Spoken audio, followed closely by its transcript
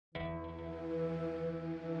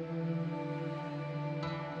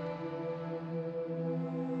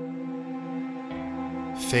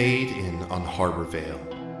Fade in on Harbor Vale,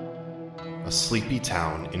 a sleepy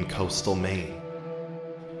town in coastal Maine.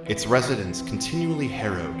 Its residents continually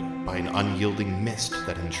harrowed by an unyielding mist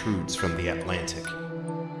that intrudes from the Atlantic.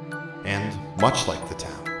 And, much like the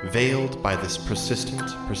town, veiled by this persistent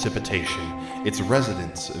precipitation, its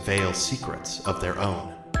residents veil secrets of their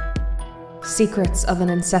own. Secrets of an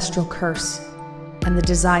ancestral curse, and the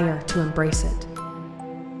desire to embrace it.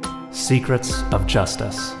 Secrets of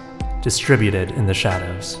justice, distributed in the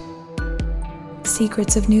shadows.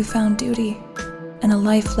 Secrets of newfound duty, and a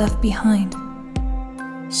life left behind.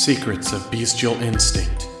 Secrets of bestial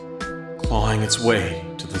instinct, clawing its way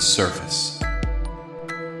to the surface.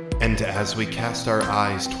 And as we cast our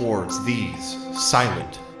eyes towards these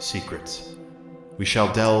silent secrets, we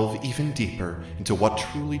shall delve even deeper into what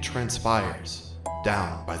truly transpires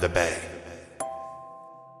down by the bay.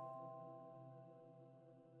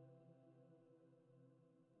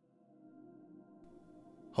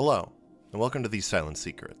 Hello, and welcome to These Silent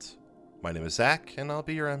Secrets. My name is Zach, and I'll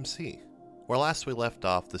be your MC. Where last we left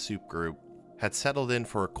off, the Soup Group had settled in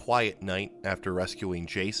for a quiet night after rescuing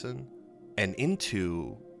Jason, and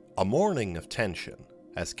into a morning of tension,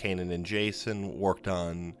 as Kanan and Jason worked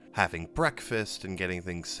on having breakfast and getting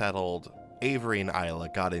things settled. Avery and Isla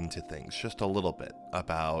got into things just a little bit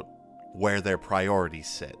about where their priorities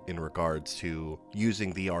sit in regards to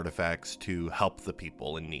using the artifacts to help the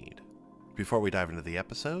people in need. Before we dive into the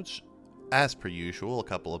episodes, as per usual, a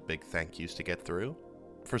couple of big thank yous to get through.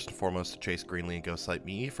 First and foremost to Chase Greenlee and Ghostlight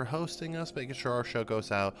Me for hosting us, making sure our show goes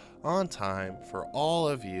out on time. For all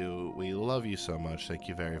of you, we love you so much. Thank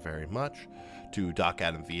you very, very much. To Doc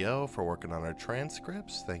Adam VO for working on our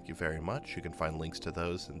transcripts. Thank you very much. You can find links to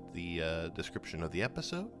those in the description of the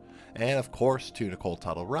episode. And of course, to Nicole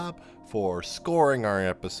Tuttle Robb for scoring our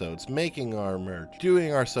episodes, making our merch,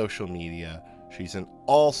 doing our social media. She's an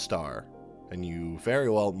all-star. And you very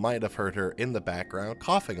well might have heard her in the background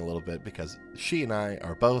coughing a little bit because she and I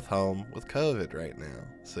are both home with COVID right now.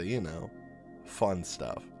 So, fun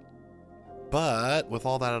stuff. But with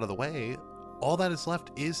all that out of the way, all that is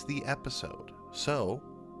left is the episode. So,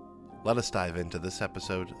 let us dive into this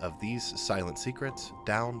episode of These Silent Secrets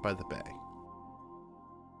Down by the Bay.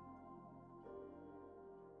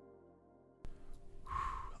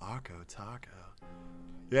 Arco Taco.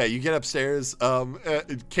 Yeah, you get upstairs.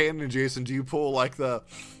 Kanan and Jason, do you pull like the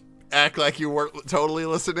act like you weren't totally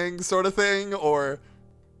listening sort of thing, or?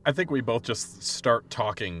 I think we both just start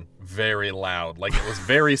talking very loud. Like it was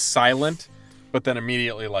very silent, but then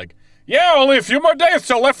immediately like, yeah, only a few more days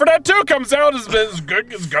till Left 4 Dead 2 comes out. It's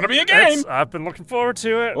good. It's gonna be a game. I've been looking forward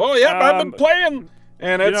to it. Oh yeah, I've been playing,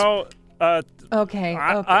 and it's Okay.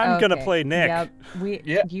 I'm gonna play Nick.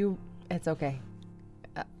 It's okay.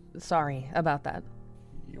 Sorry about that.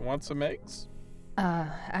 You want some eggs?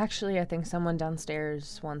 Actually, I think someone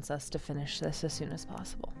downstairs wants us to finish this as soon as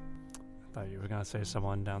possible. I thought you were gonna say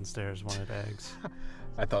someone downstairs wanted eggs.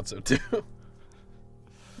 I thought so too.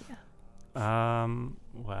 Yeah.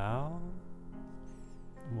 Well,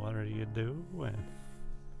 what are you doing?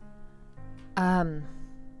 Do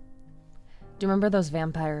you remember those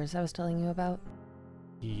vampires I was telling you about?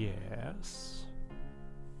 Yes.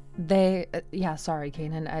 Sorry,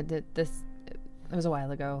 Kanan. I did this. It was a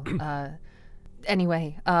while ago.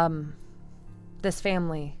 Anyway, this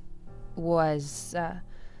family was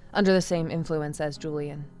under the same influence as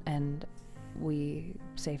Julian, and we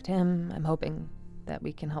saved him. I'm hoping that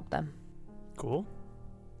we can help them. Cool.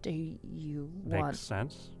 Do you Makes want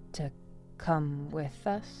sense. to come with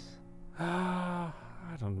us? I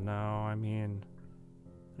don't know. I mean,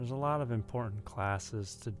 there's a lot of important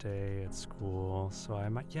classes today at school, so I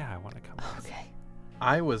want to come. Okay.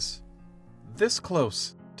 I was this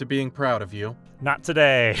close to being proud of you. Not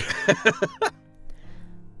today.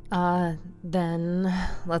 Then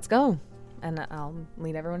let's go. And I'll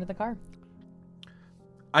lead everyone to the car.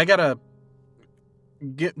 I gotta...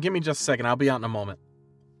 Give me just a second. I'll be out in a moment.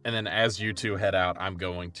 And then as you two head out, I'm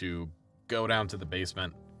going to go down to the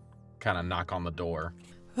basement, kind of knock on the door.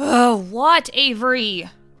 Oh, what, Avery?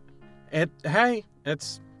 Hey,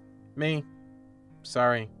 it's me.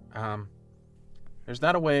 Sorry. There's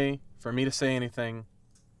not a way for me to say anything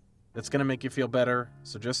that's going to make you feel better,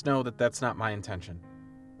 so just know that that's not my intention,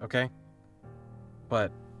 okay?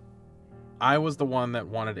 But I was the one that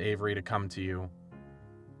wanted Avery to come to you.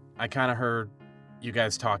 I kind of heard you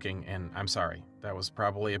guys talking, and I'm sorry. That was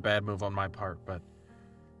probably a bad move on my part, but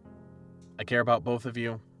I care about both of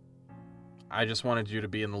you. I just wanted you to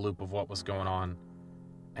be in the loop of what was going on.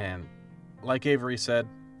 And like Avery said,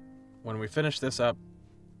 when we finish this up,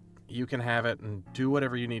 you can have it and do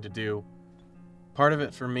whatever you need to do. Part of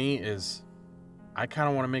it for me is I kind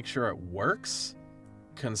of want to make sure it works.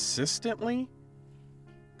 consistently?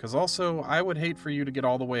 Because also, I would hate for you to get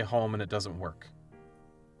all the way home and it doesn't work.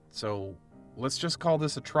 So, let's just call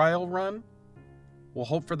this a trial run. We'll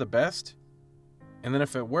hope for the best. And then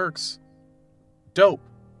if it works, dope.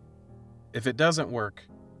 If it doesn't work,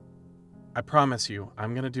 I promise you,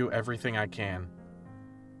 I'm going to do everything I can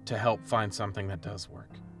to help find something that does work.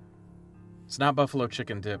 It's not buffalo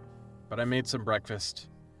chicken dip, but I made some breakfast.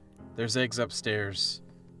 There's eggs upstairs.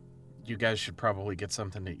 You guys should probably get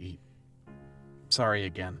something to eat. Sorry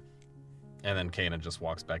again. And then Kanan just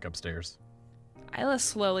walks back upstairs. Isla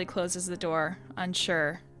slowly closes the door,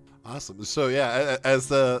 unsure. Awesome. So yeah, as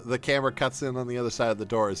the camera cuts in on the other side of the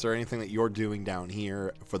door, is there anything that you're doing down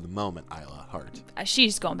here for the moment, Isla Hart?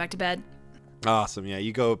 She's going back to bed. Awesome. Yeah,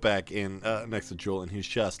 you go back in next to Julian, who's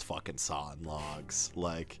just fucking sawing logs.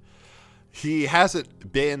 Like, he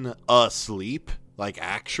hasn't been asleep, like,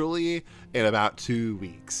 actually, in about 2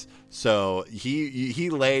 weeks. So he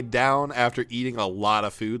laid down after eating a lot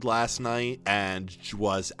of food last night and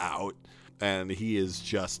was out. And he is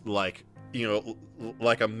just like, you know,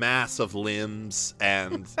 like a mass of limbs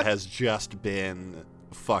and has just been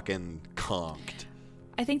fucking conked.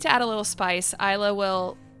 I think to add a little spice, Isla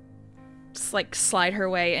will like slide her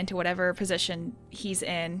way into whatever position he's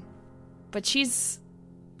in, but she's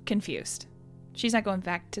confused. She's not going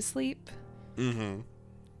back to sleep. Mm-hmm.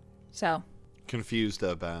 So Confused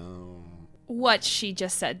about what she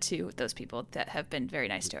just said to those people that have been very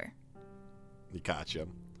nice to her. Gotcha.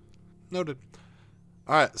 Noted.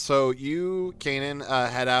 All right, so you, Kanan,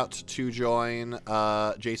 head out to join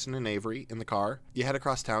Jason and Avery in the car. You head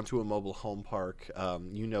across town to a mobile home park.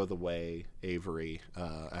 You know the way, Avery,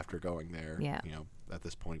 after going there. Yeah. You know, at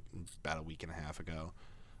this point, about a week and a half ago.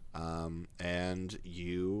 And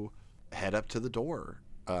you head up to the door.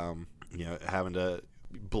 You know, having to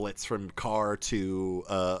blitz from car to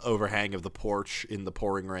overhang of the porch in the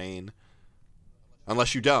pouring rain.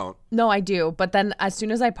 Unless you don't. No, I do. But then as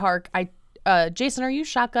soon as I park, Jason, are you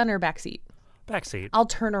shotgun or backseat? Backseat. I'll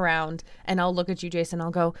turn around and I'll look at you, Jason.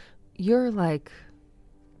 I'll go, you're like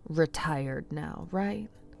retired now, right?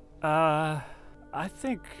 I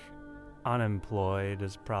think unemployed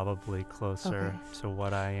is probably closer to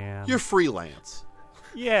what I am. You're freelance.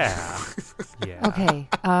 Yeah. Yeah. Okay.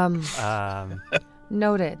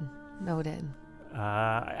 Noted.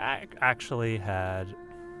 I actually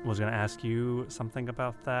was going to ask you something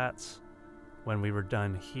about that when we were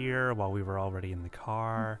done here, while we were already in the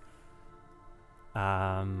car.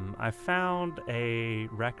 I found a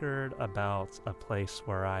record about a place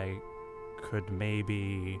where I could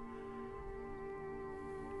maybe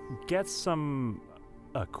get some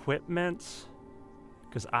equipment,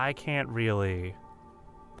 because I can't really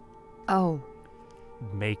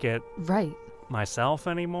make it Right. myself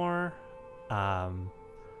anymore.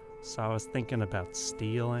 So I was thinking about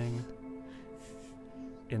stealing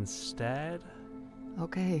instead.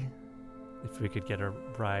 Okay. If we could get a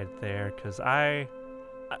ride there, because I'm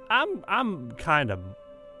kind of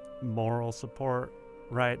moral support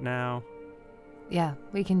right now, Yeah,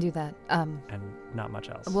 we can do that. and not much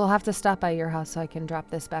else. We'll have to stop by your house so I can drop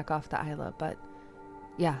this back off to Isla, but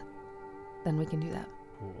yeah, then we can do that.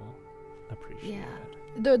 Cool. Appreciate Yeah.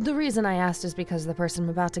 it. The reason I asked is because the person I'm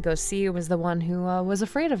about to go see was the one who was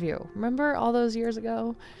afraid of you. Remember all those years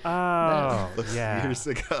ago? Oh, yeah. Years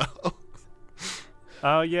ago.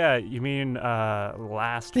 Oh, yeah. You mean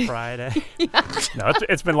last Friday? No,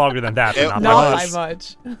 it's been longer than that. But It not Not by was. by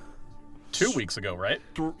much. much. 2 weeks ago, right?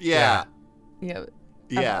 Yeah. Yeah.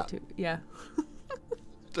 Yeah. about to. Yeah.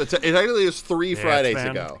 It actually was 3 Yeah, it's Fridays been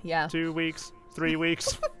ago. Yeah. 2 weeks, 3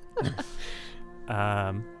 weeks.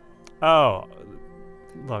 Oh,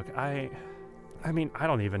 look, I mean, I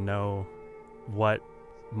don't even know what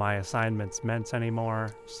my assignments meant anymore,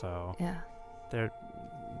 so Yeah.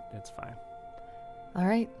 it's fine. All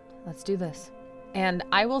right, let's do this. And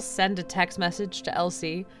I will send a text message to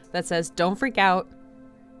Elsie that says, "Don't freak out.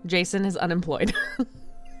 Jason is unemployed."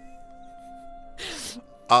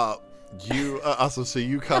 You also, so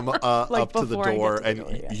you come Like up to the before I get door to the and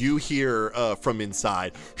door, yeah. you hear from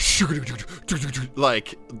inside,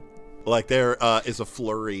 like there is a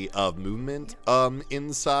flurry of movement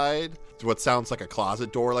inside. What sounds like a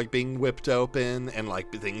closet door like being whipped open, and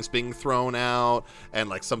like things being thrown out, and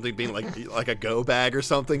like something being like a go bag or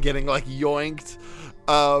something getting like yoinked.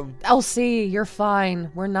 Elsie, you're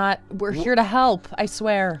fine. We're here to help. I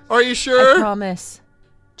swear. Are you I sure? promise.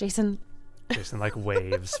 Jason, Jason like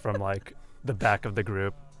waves from like the back of the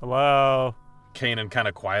group. Hello. Kanan kind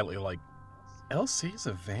of quietly like, Elsie's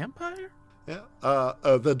a vampire? Yeah.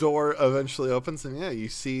 The door eventually opens, and yeah, you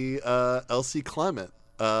see Elsie Clement,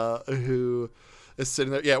 who is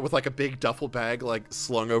sitting there, with like a big duffel bag like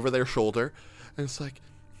slung over their shoulder, and it's like,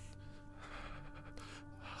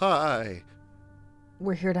 "Hi."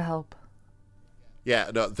 We're here to help. Yeah,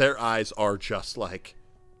 no, their eyes are just like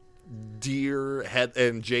deer head,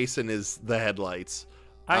 and Jason is the headlights.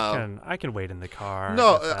 I can wait in the car.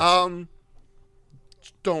 No, if that's-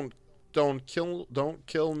 don't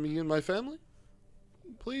kill me and my family,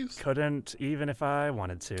 please. Couldn't even if I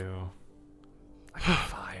wanted to. I got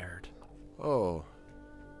fired. Oh,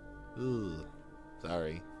 ugh.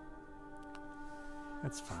 Sorry.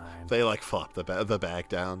 It's fine. They like flop the bag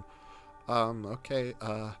down. Okay.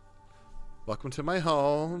 Welcome to my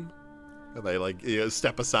home. And they like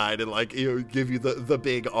step aside and like give you the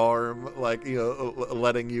big arm, like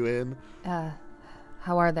letting you in.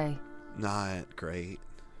 How are they? Not great.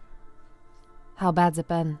 How bad's it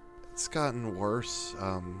been? It's gotten worse.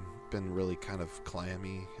 Been really kind of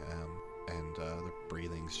clammy, and the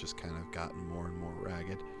breathing's just kind of gotten more and more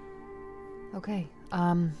ragged. Okay.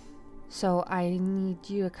 So I need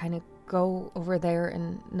you to kind of go over there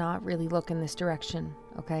and not really look in this direction,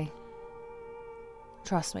 okay?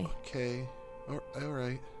 Trust me. Okay. All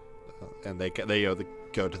right. And they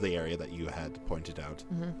go to the area that you had pointed out.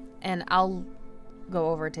 Mm-hmm. And I'll go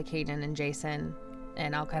over to Caden and Jason,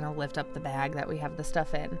 and I'll kind of lift up the bag that we have the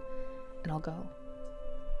stuff in, and I'll go.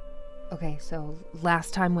 Okay, so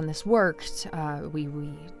last time when this worked, we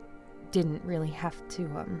didn't really have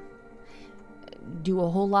to do a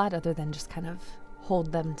whole lot other than just kind of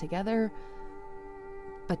hold them together.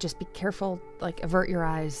 But just be careful, like avert your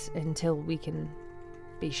eyes until we can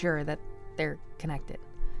be sure that they're connected.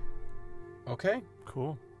 Okay.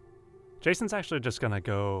 Cool. Jason's actually just gonna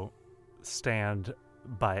go stand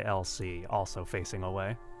by Elsie, also facing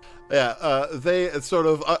away. Yeah, they sort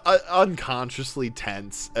of unconsciously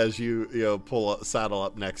tense as you saddle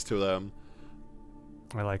up next to them.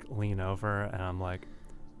 I like lean over and I'm like,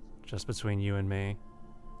 just between you and me,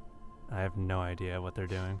 I have no idea what they're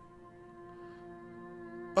doing.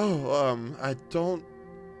 Oh, I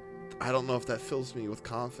don't know if that fills me with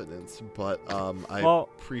confidence, but I Well,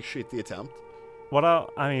 appreciate the attempt. What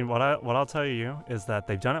I'll tell you is that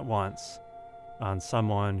they've done it once on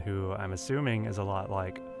someone who I'm assuming is a lot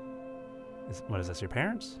like, what is this, your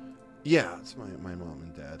parents? Yeah, it's my mom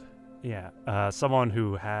and dad. Yeah, someone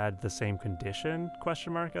who had the same condition,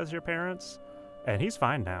 as your parents, and he's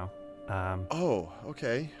fine now. Oh,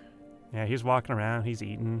 okay. Yeah, he's walking around, he's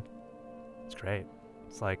eating. It's great.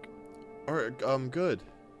 It's like... All right, good.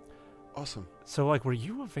 Awesome. So, like, were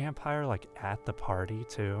you a vampire, like, at the party,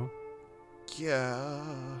 too? Yeah.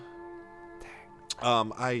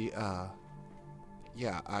 Dang.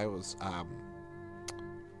 I was,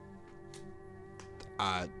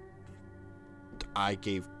 I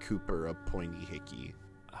gave Cooper a pointy hickey.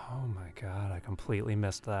 Oh my god, I completely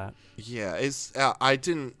missed that. Yeah, I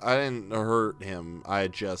didn't hurt him. I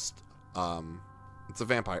just, it's a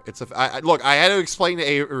vampire. Look, I had to explain to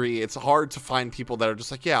Avery, it's hard to find people that are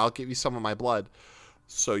just like, yeah, I'll give you some of my blood.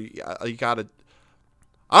 So you gotta,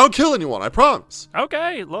 I don't kill anyone, I promise.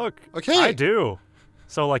 Okay, look. Okay. I do.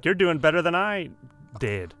 So, like, you're doing better than I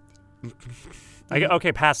did.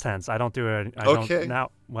 Okay, past tense. I don't do it. I Okay. don't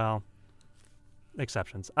now. Well,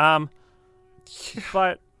 exceptions.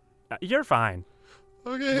 But you're fine.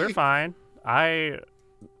 Okay. You're fine. I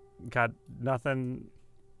got nothing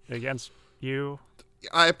against you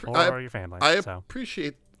or your family. I so.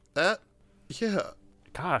 appreciate that. Yeah.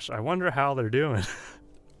 Gosh, I wonder how they're doing.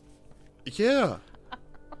 Yeah.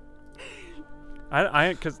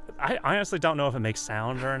 Because I honestly don't know if it makes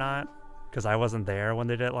sound or not, because I wasn't there when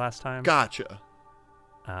they did it last time. Gotcha.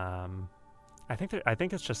 I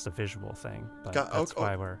think it's just a visual thing, but that's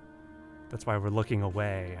why we're looking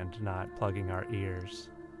away and not plugging our ears.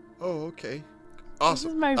 Oh, okay. Awesome.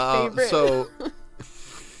 This is my favorite. So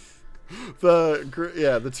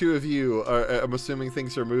the two of you are, I'm assuming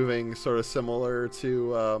things are moving sort of similar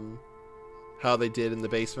to how they did in the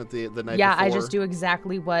basement the night Yeah, before. I just do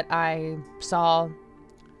exactly what I saw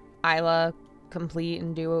Isla complete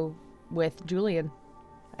and do with Julian.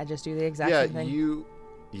 I just do the exact same thing.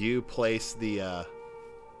 You place the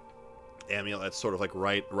amulet sort of like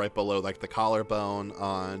right below like the collarbone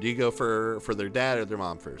on. Do you go for their dad or their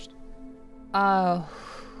mom first?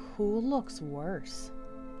 Who looks worse?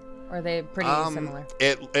 Or are they pretty similar?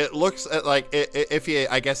 It looks like if you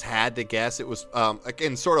I guess had to guess, it was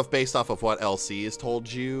again sort of based off of what LC has told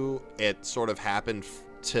you. It sort of happened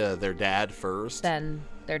to their dad first. Then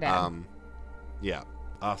their dad. Yeah.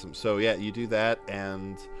 Awesome. So yeah, you do that,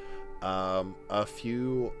 and A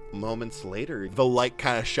few moments later, the light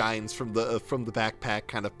kind of shines from the backpack,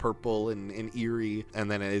 kind of purple and eerie, and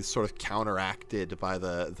then it is sort of counteracted by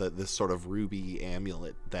this sort of ruby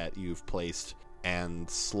amulet that you've placed. And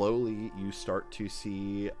slowly you start to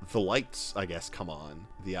see the lights, I guess, come on.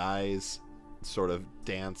 The eyes sort of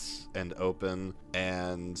dance and open,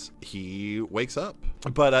 and he wakes up.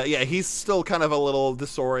 But yeah, he's still kind of a little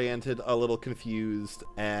disoriented, a little confused.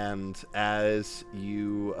 And as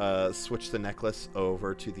you switch the necklace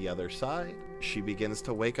over to the other side, she begins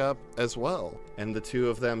to wake up as well. And the two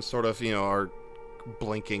of them sort of, are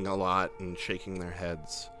blinking a lot and shaking their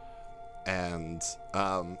heads. And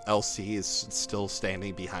Elsie is still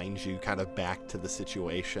standing behind you, kind of back to the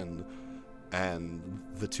situation. And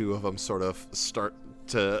the two of them sort of start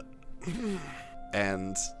to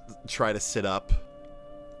and try to sit up.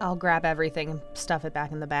 I'll grab everything and stuff it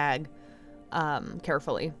back in the bag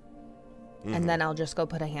carefully. Mm-hmm. And then I'll just go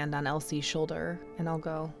put a hand on Elsie's shoulder and I'll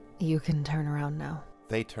go, you can turn around now.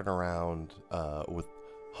 They turn around with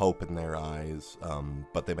hope in their eyes,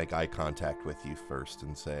 but they make eye contact with you first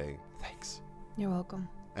and say, thanks. You're welcome.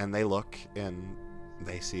 And they look and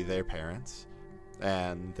they see their parents.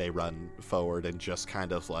 And they run forward and just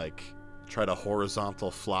kind of like try to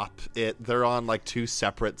horizontal flop it. They're on like two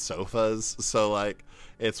separate sofas, so like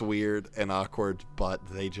it's weird and awkward, but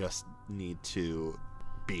they just need to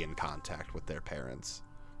be in contact with their parents.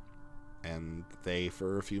 And they,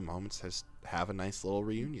 for a few moments, just have a nice little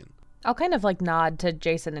reunion. I'll kind of like nod to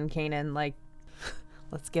Jason and Kanan, like,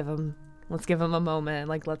 let's give them a moment,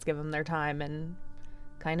 like let's give them their time, and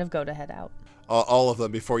kind of go to head out. All of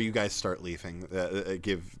them, before you guys start leaving,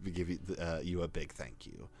 give you a big thank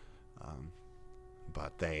you.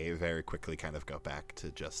 But they very quickly kind of go back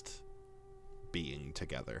to just being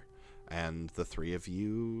together. And the three of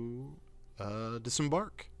you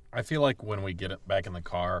disembark. I feel like when we get back in the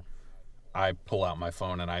car, I pull out my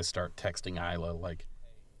phone and I start texting Isla like,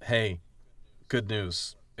 hey, good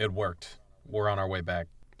news. It worked. We're on our way back.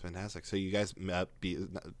 Fantastic. So you guys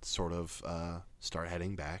start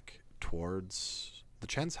heading back towards the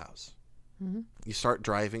Chen's house. Mm-hmm. You start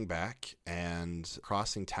driving back and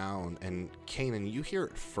crossing town, and Kanan, you hear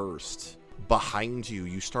it first. Behind you,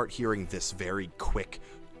 you start hearing this very quick,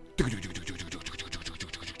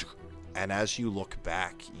 and as you look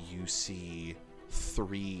back, you see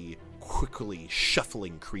three quickly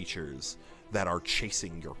shuffling creatures that are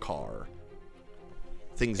chasing your car.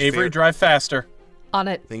 Avery, drive faster. On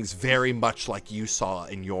it. Things very much like you saw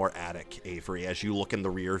in your attic, Avery, as you look in the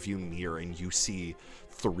rearview mirror and you see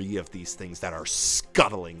three of these things that are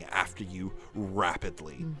scuttling after you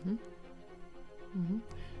rapidly. Mm-hmm. Mm-hmm.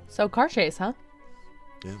 So car chase, huh?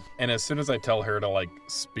 Yeah. And as soon as I tell her to like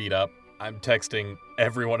speed up, I'm texting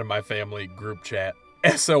everyone in my family group chat,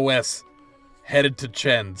 SOS, headed to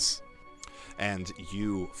Chen's. And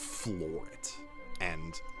you floor it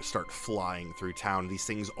and start flying through town. These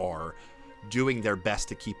things are doing their best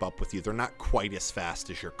to keep up with you. They're not quite as fast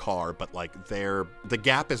as your car, but like the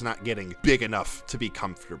gap is not getting big enough to be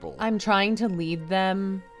comfortable. I'm trying to lead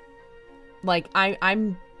them. Like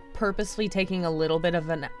I'm purposely taking a little bit of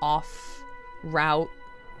an off route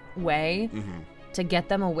way to get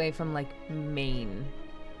them away from like Main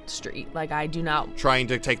Street. Like I do not trying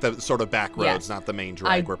to take the sort of back roads, not the main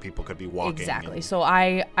drag where people could be walking. Exactly. So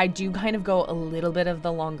I do kind of go a little bit of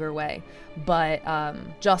the longer way, but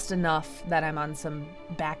just enough that I'm on some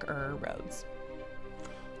backer roads.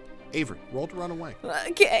 Avery, roll to run away.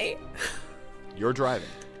 Okay. You're driving.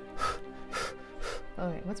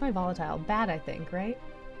 Okay, what's my volatile? Bad, I think, right?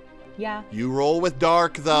 Yeah. You roll with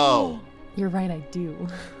dark though. You're right, I do.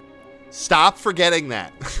 Stop forgetting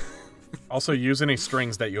that. Also, use any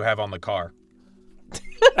strings that you have on the car.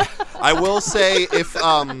 I will say, if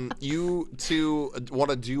you two want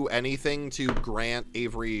to do anything to grant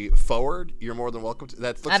Avery forward, you're more than welcome to.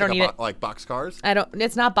 That looks like boxcars.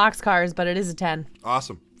 It's not boxcars, but it is a 10.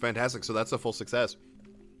 Awesome, fantastic. So that's a full success.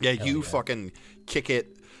 Yeah, Hell you yeah. Fucking kick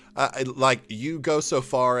it. Like you go so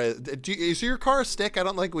far as. Is your car a stick? I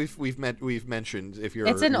don't think we've mentioned if you're.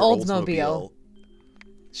 It's an your Oldsmobile.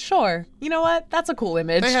 Sure. You know what? That's a cool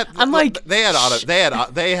image. They had automatic.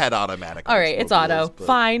 All right, it's auto. But...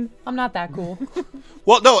 Fine. I'm not that cool.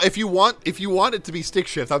 Well, no. If you want it to be stick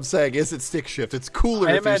shift, I'm saying, is it stick shift? It's cooler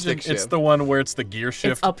I if you imagine stick shift. it's the one where it's the gear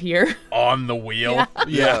shift It's up here. on the wheel.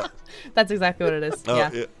 Yeah. That's exactly what it is.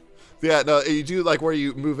 Yeah. No, you do like where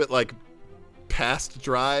you move it like past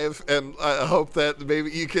drive, and I hope that maybe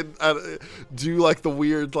you can do like the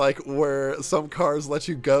weird like where some cars let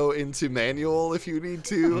you go into manual if you need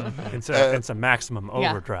to. It's a maximum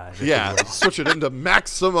overdrive. Yeah, switch it into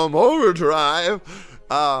maximum overdrive.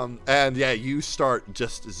 And yeah, you start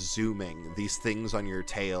just zooming these things on your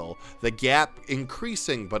tail. The gap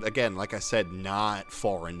increasing, but again, like I said, not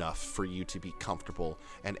far enough for you to be comfortable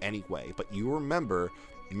in any way. But you remember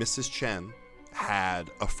Mrs. Chen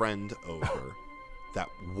had a friend over that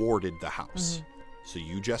warded the house. Mm-hmm. So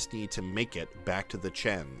you just need to make it back to the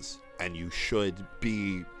Chens, and you should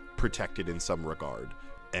be protected in some regard.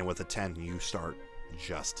 And with a 10, you start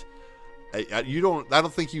just... I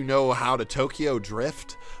don't think you know how to Tokyo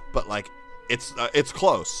drift, but like it's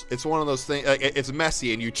close. It's one of those things. It's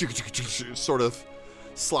messy, and you sort of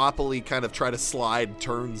sloppily kind of try to slide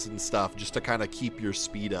turns and stuff just to kind of keep your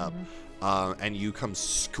speed up. And you come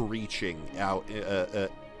screeching out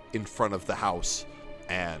in front of the house,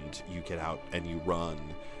 and you get out and you run.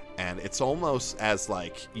 And it's almost as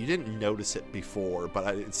like you didn't notice it before,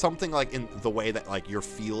 but it's something like in the way that like you're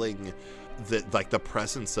feeling the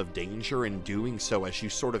presence of danger in doing so. As you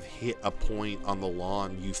sort of hit a point on the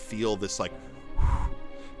lawn, you feel this like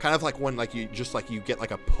kind of like when like you get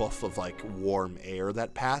like a puff of like warm air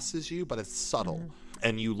that passes you, but it's subtle.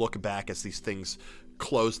 And you look back as these things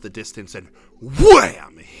close the distance and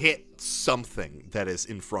wham, hit something that is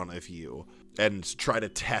in front of you, and try to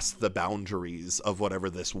test the boundaries of whatever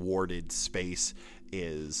this warded space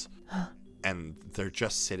is. And they're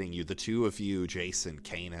just sitting you, the two of you, Jason,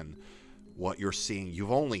 Kanan. What you're seeing,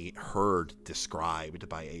 you've only heard described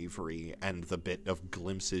by Avery, and the bit of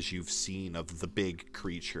glimpses you've seen of the big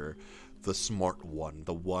creature, the smart one,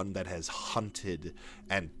 the one that has hunted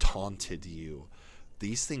and taunted you.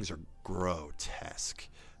 These things are grotesque.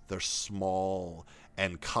 They're small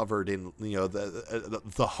and covered in, you know,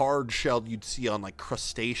 the hard shell you'd see on like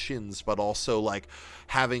crustaceans, but also like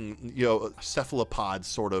having, you know, cephalopod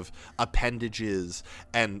sort of appendages,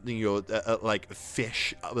 and, you know, like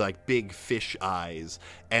fish, like big fish eyes,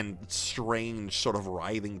 and strange sort of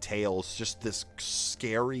writhing tails. Just this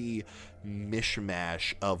scary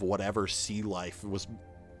mishmash of whatever sea life was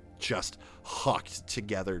just hucked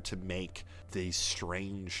together to make these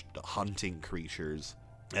strange hunting creatures.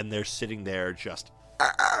 And they're sitting there just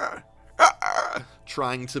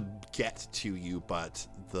trying to get to you, but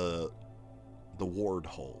the ward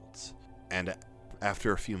holds. And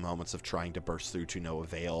after a few moments of trying to burst through to no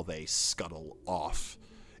avail, they scuttle off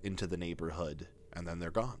into the neighborhood, and then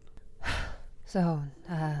they're gone. So,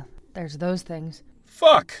 there's those things.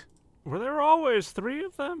 Fuck! Were there always 3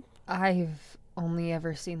 of them? I've only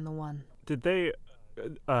ever seen the one. Did they...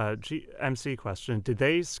 MC question, did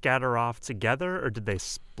they scatter off together or did they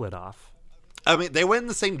split off? I mean, they went in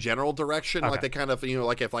the same general direction. Okay. They kind of, you know,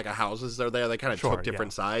 like if like a houses are there, they kind of Sure, took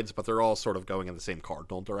different sides, but they're all sort of going in the same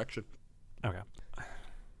cardinal direction. Okay.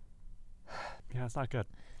 Yeah, it's not good.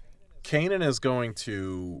 Kanan is going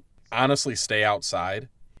to honestly stay outside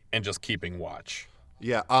and just keeping watch.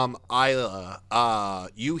 Yeah, Isla,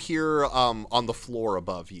 you hear on the floor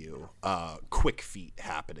above you, quick feet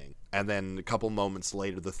happening. And then a couple moments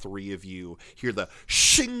later, the 3 of you hear the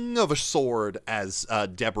shing of a sword as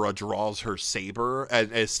Deborah draws her saber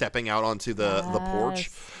and is stepping out onto the porch.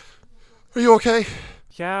 Are you okay?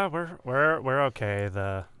 Yeah, we're okay.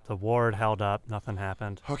 The ward held up. Nothing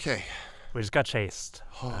happened. Okay. We just got chased,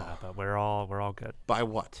 but we're all good. By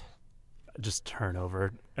what? Just turn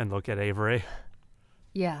over and look at Avery.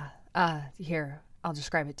 Yeah, here, I'll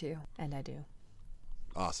describe it to you, and I do.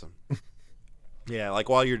 Awesome. Yeah, like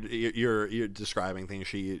while you're describing things,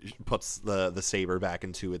 she puts the saber back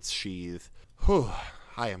into its sheath. Whew,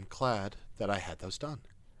 I am glad that I had those done.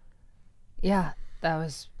 Yeah, that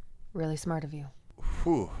was really smart of you.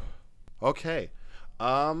 Whew. Okay.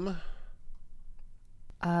 Let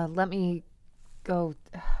me go.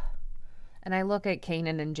 And I look at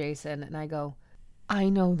Kanan and Jason, and I go, I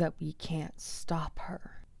know that we can't stop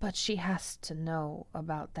her, but she has to know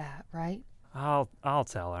about that, right? I'll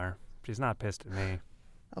tell her. She's not pissed at me.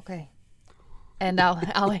 Okay. And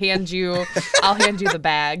I'll hand you the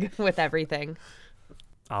bag with everything.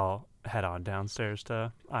 I'll head on downstairs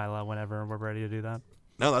to Isla whenever we're ready to do that.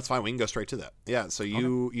 No, that's fine. We can go straight to that. Yeah, so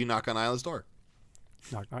you knock on Isla's door.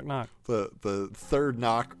 Knock, knock, knock. The third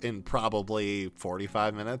knock in probably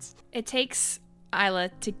 45 minutes. It takes Isla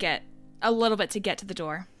to get a little bit to get to the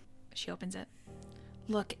door. She opens it.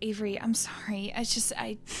 Look, Avery, I'm sorry.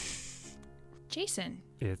 Jason.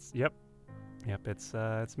 Yep,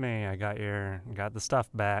 it's me. I got the stuff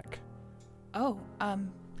back. Oh,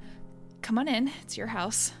 come on in. It's your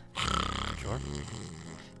house. Sure.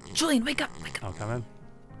 Julian, wake up. I'll come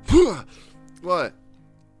in. What?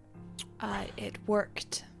 It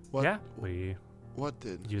worked. What? Yeah, we What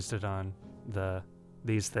did? used it on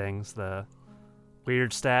these things, the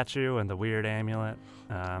weird statue and the weird amulet.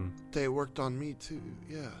 They worked on me too,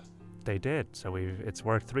 yeah. They did. So it's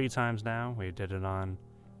worked 3 times now. We did it on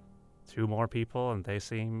 2 more people, and they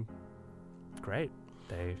seem great.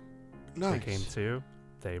 They came too.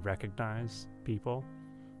 They recognize people.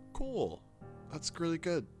 Cool. That's really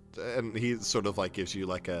good. And he sort of like gives you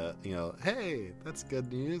like a, hey, that's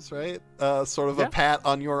good news, right? Sort of a pat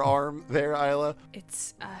on your arm there, Isla.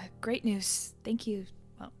 It's great news. Thank you.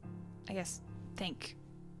 Well, I guess thank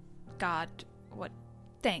God. What?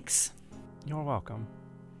 Thanks. You're welcome.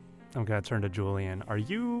 I'm gonna turn to Julian. Are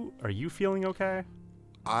you feeling okay?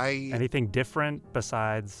 Anything different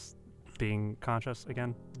besides being conscious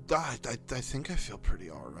again? I think I feel pretty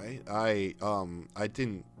all right. I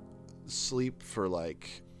didn't sleep for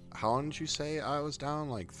like, how long did you say I was down?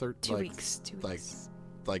 Like 2 weeks. 2 weeks.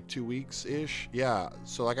 Like 2 weeks ish. Yeah.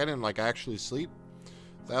 So like I didn't like actually sleep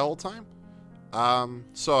that whole time.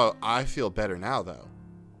 So I feel better now though,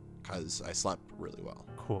 because I slept really well.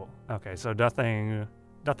 Cool. Okay. So nothing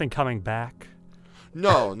coming back.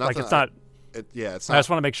 No, nothing. Like it's not. It's not. I just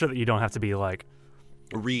want to make sure that you don't have to be like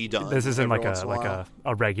redone. This isn't like a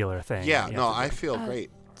regular thing. Yeah. No, I feel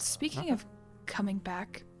great. Speaking of coming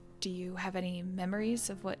back, do you have any memories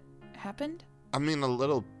of what happened? I mean, a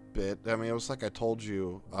little bit. I mean, it was like I told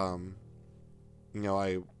you. I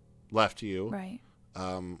left you. Right.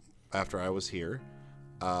 After I was here.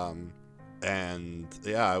 And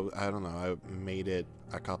yeah, I don't know. I made it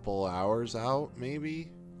a couple hours out,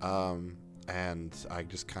 maybe. And I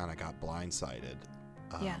just kind of got blindsided.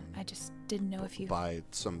 Yeah, I just didn't know if you by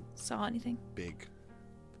some saw anything big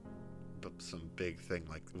thing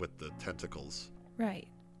like with the tentacles. Right.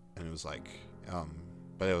 And it was like,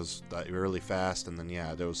 but it was really fast. And then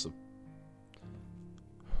there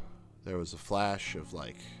was a flash of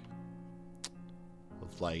like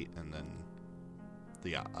of light, and then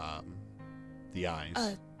the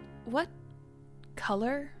eyes. What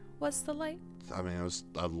color was the light? I mean, it was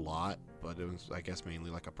a lot, but it was, I guess,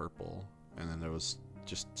 mainly like a purple. And then there was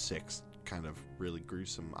just 6 kind of really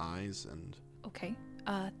gruesome eyes. And okay,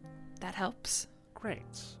 that helps.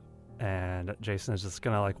 Great. And Jason is just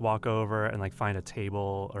gonna like walk over and like find a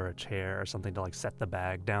table or a chair or something to like set the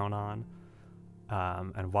bag down on.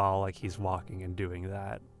 And while like he's walking and doing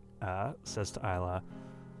that, says to Isla,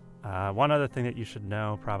 one other thing that you should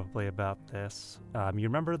know probably about this. You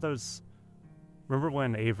remember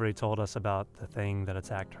when Avery told us about the thing that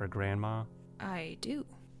attacked her grandma? I do.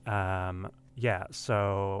 Yeah,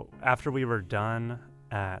 so after we were done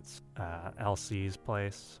at LC's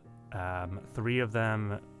place, 3 of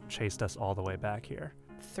them chased us all the way back here.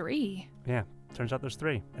 3? Yeah, turns out there's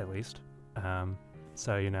 3, at least.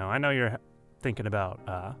 So, I know you're thinking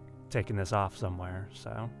about taking this off somewhere,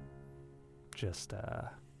 so just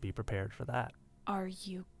be prepared for that. Are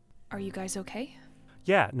you guys okay?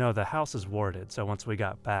 Yeah, no, the house is warded, so once we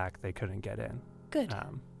got back, they couldn't get in. Good.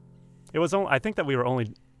 It was only, I think that we were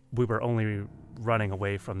only running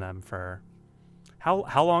away from them for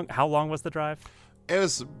how long was the drive? It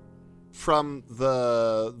was from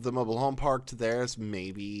the mobile home park to theirs,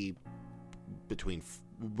 maybe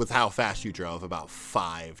with how fast you drove, about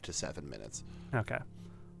 5 to 7 minutes. Okay.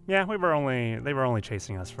 Yeah, they were only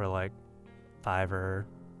chasing us for like 5 or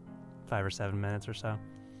 7 minutes or so.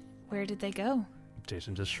 Where did they go?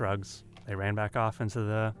 Jason just shrugs. They ran back off into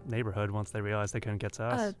the neighborhood once they realized they couldn't get to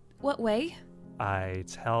us. What way? I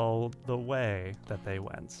tell the way that they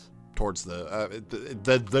went. Towards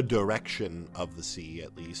the direction of the sea,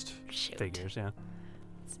 at least. Shoot. Figures, yeah.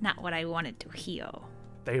 It's not what I wanted to hear.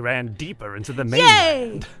 They ran deeper into the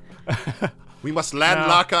mainland. Yay! We must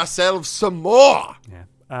landlock ourselves some more!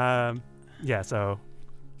 Yeah. Yeah, so...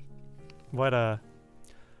 What,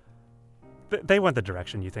 they went the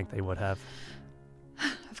direction you think they would have.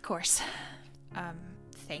 Of course.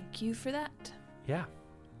 Thank you for that. Yeah.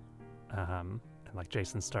 And like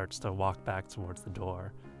Jason starts to walk back towards the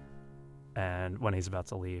door, and when he's about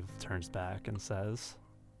to leave, turns back and says,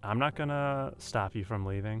 I'm not gonna stop you from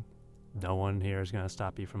leaving. No one here is gonna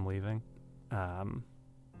stop you from leaving.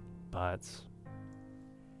 But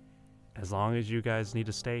as long as you guys need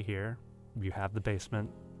to stay here, you have the basement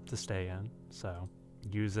to stay in, so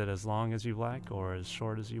use it as long as you like or as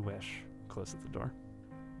short as you wish. Closes the door.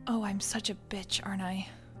 Oh, I'm such a bitch, aren't I?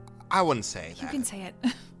 I wouldn't say that. You can say it.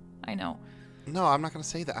 I know. No, I'm not going to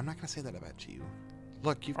say that. I'm not going to say that about you.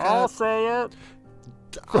 Look, you've got... I'll say it.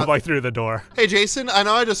 From like through the door. Hey, Jason, I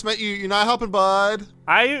know I just met you. You're not helping, bud.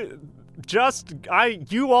 You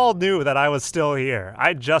all knew that I was still here.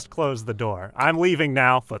 I just closed the door. I'm leaving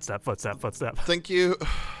now. Footstep, footstep, footstep. Thank you.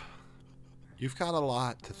 You've got a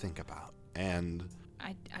lot to think about, and...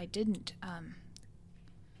 I didn't, I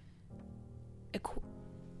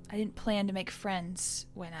didn't plan to make friends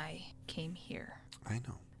when I came here. I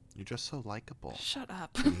know. You're just so likable. Shut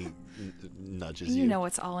up. And he nudges you. You know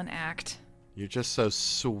it's all an act. You're just so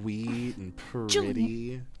sweet and pretty.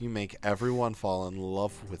 Julian. You make everyone fall in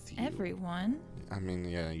love with you. Everyone? I mean,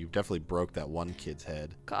 yeah, you definitely broke that one kid's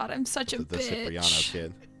head. God, I'm such a The bitch. Cipriano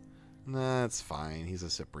kid. Nah, it's fine. He's a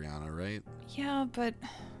Cipriano, right? Yeah, but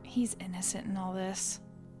he's innocent in all this.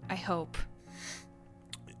 I hope.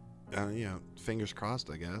 Yeah, fingers crossed,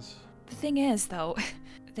 I guess. The thing is, though,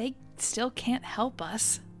 they still can't help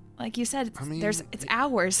us. Like you said, it's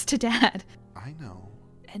hours to Dad. I know.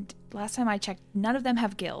 And last time I checked, none of them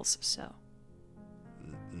have gills, so.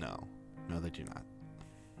 No, they do not.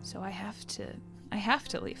 So I have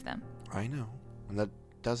to leave them. I know. And that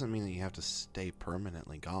doesn't mean that you have to stay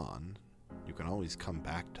permanently gone. You can always come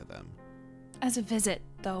back to them. As a visit,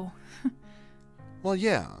 though. Well,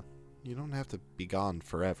 yeah. You don't have to be gone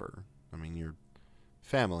forever. I mean, your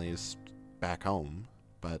family is back home,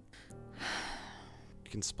 but you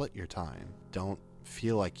can split your time. Don't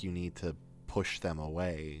feel like you need to push them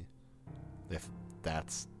away if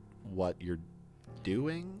that's what you're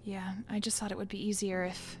doing. Yeah, I just thought it would be easier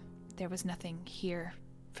if there was nothing here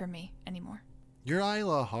for me anymore. You're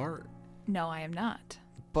Isla Hart. No, I am not.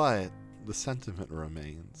 But the sentiment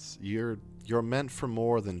remains. You're meant for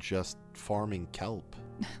more than just farming kelp.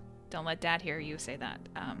 Don't let Dad hear you say that.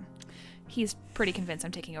 He's pretty convinced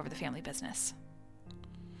I'm taking over the family business.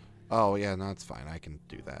 Oh, yeah, no, it's fine. I can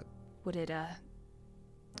do that. Would it,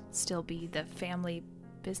 still be the family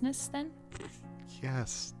business then?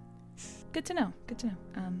 Yes. Good to know.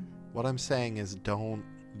 What I'm saying is don't,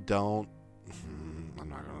 I'm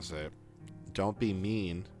not going to say it. Don't be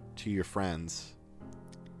mean to your friends.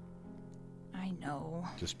 I know.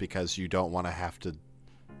 Just because you don't want to have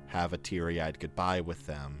a teary-eyed goodbye with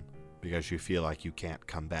them because you feel like you can't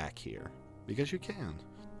come back here. Because you can.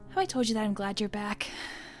 Have I told you that I'm glad you're back?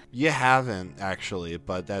 You haven't, actually,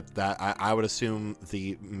 but I would assume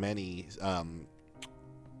the many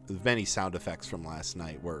sound effects from last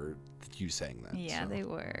night were you saying that. Yeah, so. they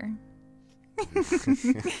were.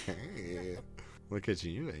 Look at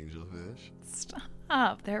you, Angelfish.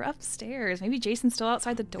 Stop. They're upstairs. Maybe Jason's still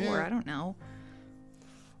outside the door. Yeah. I don't know.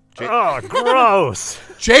 Oh, gross.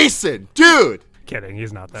 Jason, dude! Kidding,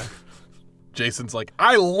 he's not there. Jason's like,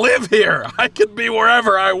 I live here. I can be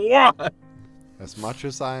wherever I want. As much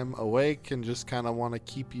as I'm awake and just kind of want to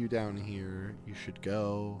keep you down here, you should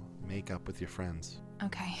go make up with your friends.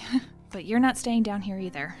 Okay. But you're not staying down here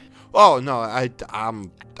either. Oh, no, I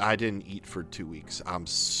didn't eat for 2 weeks. I'm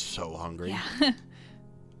so hungry. Yeah.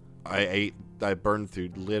 I burned through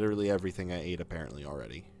literally everything I ate apparently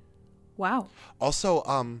already. Wow. Also,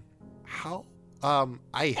 how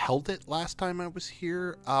I held it last time I was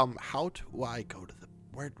here. How do I go to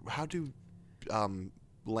how do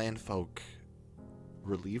landfolk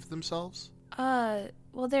relieve themselves?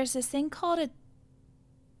 Well, there's this thing called a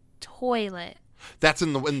toilet. That's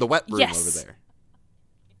in the wet room Yes. over there.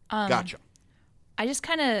 Gotcha. I just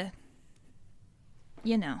kind of,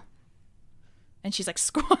 And she's like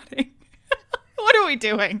squatting. What are we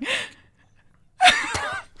doing?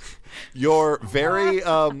 Your very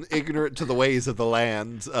ignorant to the ways of the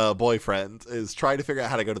land boyfriend is trying to figure out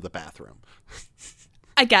how to go to the bathroom.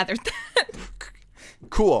 I gathered that.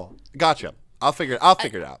 Cool. Gotcha. I'll figure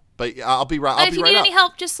it out. But I'll be right. If you need any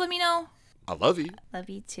help, just let me know. I love you. Love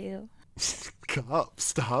you too.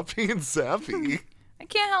 Stop being sappy. I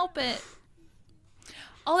can't help it.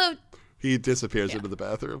 Although He disappears into the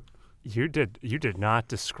bathroom. You did not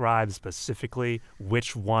describe specifically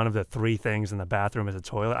which one of the three things in the bathroom is a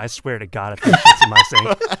toilet. I swear to God, if that shit's in my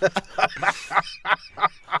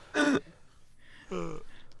sink.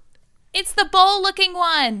 it's the bowl-looking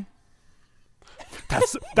one.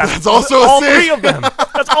 That's also a all sink. three of them.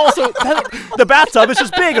 That's also the bathtub is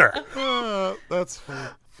just bigger. That's funny.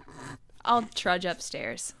 I'll trudge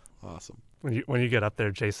upstairs. Awesome. When you get up there,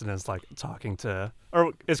 Jason is like talking to,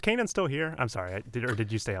 or is Kanan still here? I'm sorry,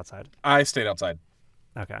 did you stay outside? I stayed outside.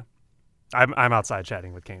 Okay, I'm outside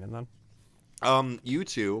chatting with Kanan then. You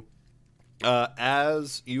two,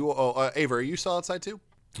 as you, Ava, are you still outside too?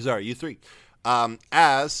 Sorry, you three.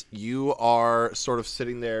 As you are sort of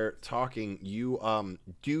sitting there talking, you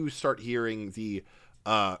do start hearing the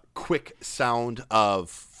quick sound of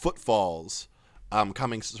footfalls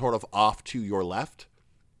coming sort of off to your left.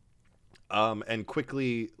 And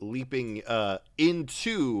quickly leaping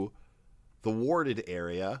into the warded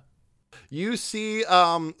area, you see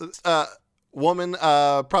woman,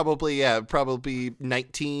 probably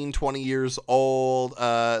 19, 20 years old,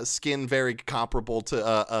 skin very comparable to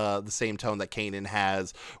the same tone that Kanan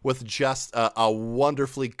has, with just a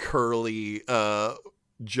wonderfully curly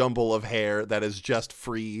jumble of hair that is just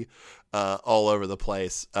free all over the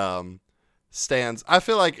place, stands. I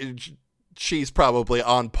feel like she's probably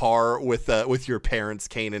on par with your parents,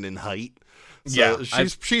 Kanan, in height. So Yeah,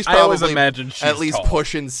 she's I always probably imagine she's at least tall.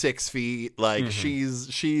 pushing 6 feet. Like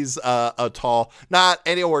she's a tall, not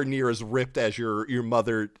anywhere near as ripped as your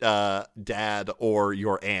mother, dad, or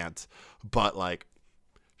your aunt, but like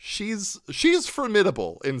she's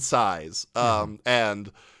formidable in size.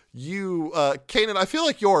 And you, Kanan, I feel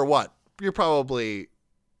like you're probably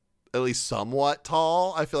at least somewhat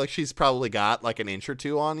tall. I feel like she's probably got like an inch or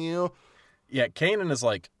two on you. Yeah, Kanan is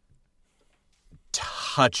like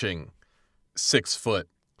touching 6 foot,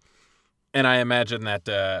 and I imagine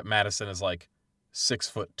that Madison is like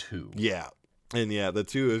 6'2". Yeah. And yeah, the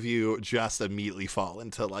two of you just immediately fall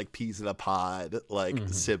into like peas in a pod, like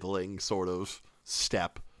sibling sort of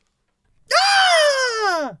step.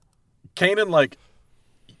 Ah! Kanan, like,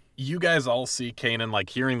 you guys all see Kanan, like,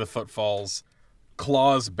 hearing the footfalls,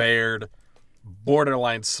 claws bared,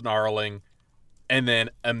 borderline snarling, and then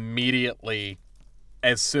immediately,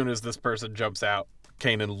 as soon as this person jumps out,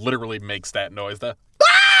 Kanan literally makes that noise, the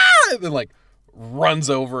ah! And then, like, runs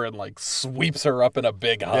over and, like, sweeps her up in a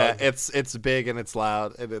big hug. Yeah, it's big and it's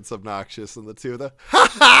loud and it's obnoxious, and the two of them.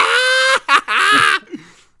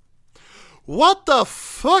 What the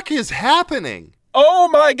fuck is happening? Oh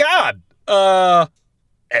my god!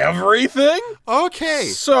 Everything? Okay.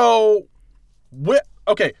 So,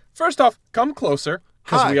 okay, first off, come closer,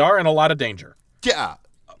 because Hi. we are in a lot of danger. Yeah.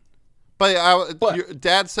 But your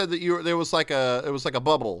dad said that there was like a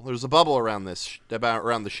bubble. There was a bubble around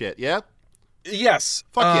around the shit. Yeah. Yes.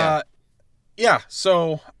 Fuck yeah. Yeah.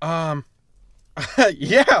 So, yeah.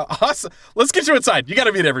 Awesome. Let's get you inside. You got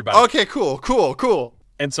to meet everybody. Okay. Cool.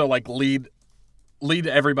 And so, like, lead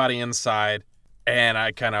everybody inside, and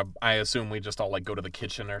I assume we just all like go to the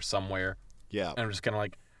kitchen or somewhere. Yeah. And I'm just kind of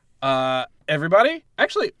like, everybody.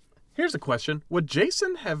 Actually, here's a question: would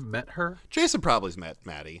Jason have met her? Jason probably's met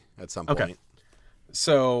Maddie at some point. Okay.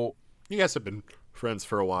 So You guys have been friends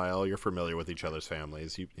for a while. You're familiar with each other's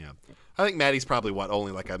families. Yeah. I think Maddie's probably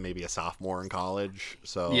maybe a sophomore in college.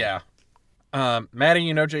 So yeah. Maddie,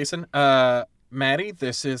 you know Jason. Maddie,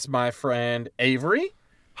 this is my friend Avery.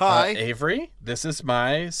 Hi. Avery, this is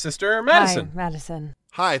my sister Madison. Hi, Madison.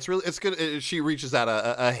 Hi. It's good. She reaches out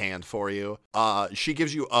a hand for you. She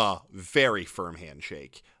gives you a very firm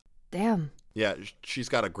handshake. Damn. Yeah. She's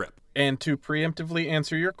got a grip. And to preemptively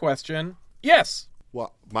answer your question, yes.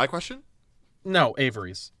 What? My question? No,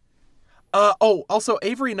 Avery's. Also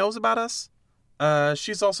Avery knows about us.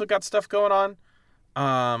 She's also got stuff going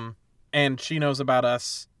on. And she knows about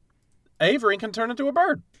us. Avery can turn into a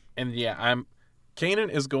bird. And yeah, Kanan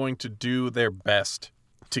is going to do their best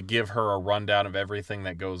to give her a rundown of everything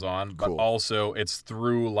that goes on, but Cool. also it's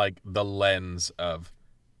through like the lens of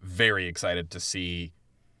very excited to see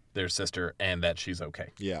their sister and that she's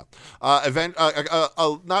okay. Yeah.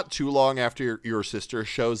 Not too long after your sister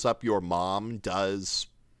shows up, your mom does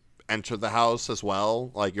enter the house as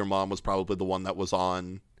well. Like, your mom was probably the one that was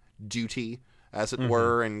on duty, as it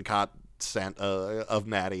were, and caught scent of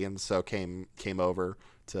Maddie, and so came over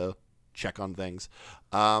to check on things.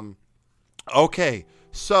 Okay,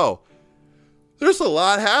 so there's a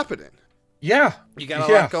lot happening. Yeah. You got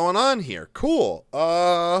a lot going on here. Cool.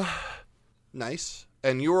 Nice.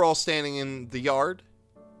 And you were all standing in the yard.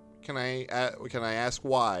 Can I ask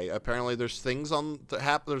why? Apparently, there's things on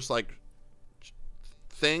the There's like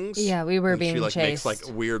things. Yeah, we were and being she, like, chased. makes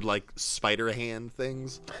like weird like spider hand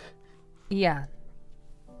things. Yeah.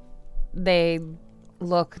 They're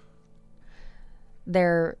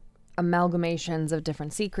amalgamations of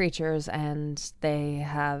different sea creatures, and they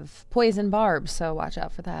have poison barbs, so watch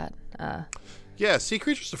out for that. Yeah, sea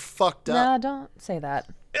creatures are fucked up. Nah, don't say that.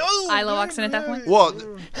 Isla walks in at that point. Well,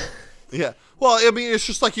 yeah. Well, I mean, it's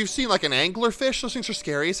just like you've seen like an anglerfish. Those things are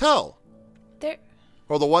scary as hell. They're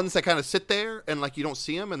Or the ones that kind of sit there and like you don't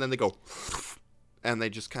see them, and then they go, and they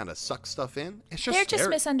just kind of suck stuff in. It's just they're just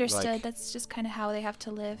scary. misunderstood. Like, That's just kind of how they have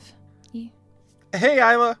to live. Yeah. Hey,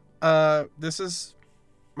 Isla. This is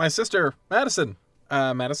my sister, Madison.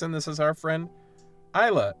 Madison, this is our friend,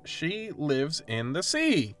 Isla. She lives in the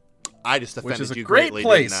sea. I just Which offended is a you great greatly,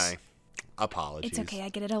 place. didn't I? Apologies. It's okay. I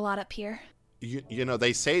get it a lot up here. You know,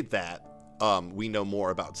 they say that we know more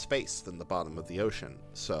about space than the bottom of the ocean.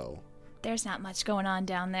 So, There's not much going on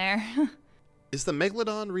down there. is the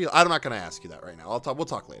megalodon real? I'm not going to ask you that right now. We'll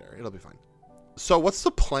talk later. It'll be fine. So, what's the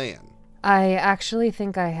plan? I actually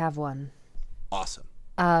think I have one.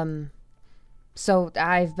 Awesome. So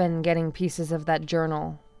I've been getting pieces of that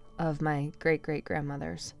journal of my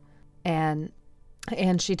great-great-grandmother's, and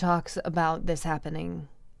she talks about this happening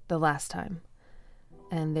the last time.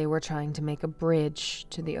 and they were trying to make a bridge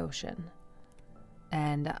to the ocean.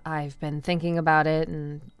 And I've been thinking about it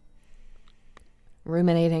and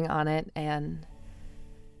ruminating on it, and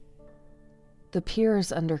the pier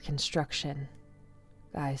is under construction,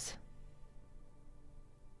 guys.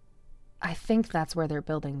 I think that's where they're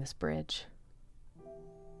building this bridge.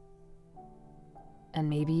 And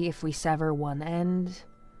maybe if we sever one end,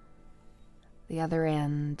 the other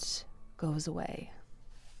end goes away.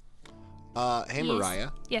 Hey, Yes. Mariah.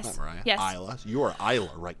 Yes. Not Mariah. Yes. Isla. You are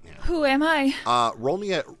Isla right now. Who am I? Roll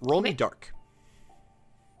me Okay. dark.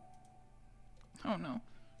 Oh no.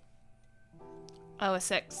 Oh, a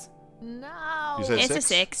 6. No! You said It's a 6?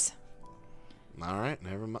 6. All right,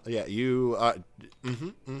 never mind. Yeah, you.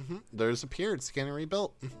 There's a pier. It's getting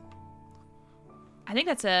rebuilt. I think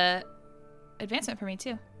that's a advancement for me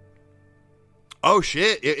too. Oh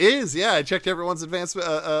shit! It is. Yeah, I checked everyone's advancement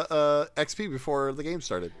XP before the game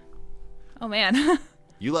started. Oh man.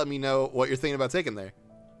 You let me know what you're thinking about taking there.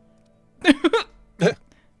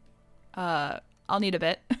 I'll need a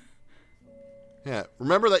bit. Yeah,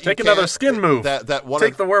 remember that. Take you another can't- skin move. That one.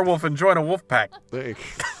 Take the werewolf and join a wolf pack. There you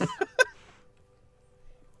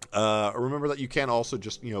go. Remember that you can also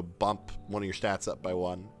just bump one of your stats up by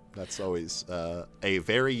 1. That's always a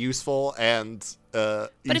very useful and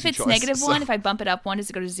But if easy it's choice. -1, So- if I bump it up 1, does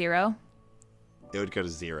it go to 0? it would go to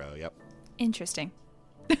 0. Yep. Interesting.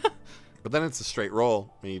 But then it's a straight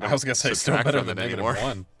roll. And you don't I was gonna say still subtract better from than it negative anymore.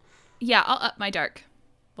 1. Yeah, I'll up my dark.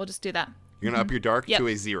 We'll just do that. You're gonna up your dark Yep. to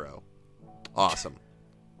a 0. Awesome.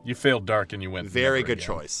 You failed dark and you went. Very never good again.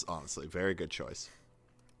 choice, honestly. Very good choice.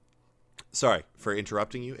 Sorry for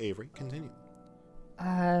interrupting you, Avery. Continue.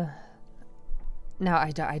 No,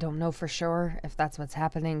 I don't know for sure if that's what's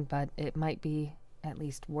happening, but it might be at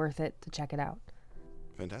least worth it to check it out.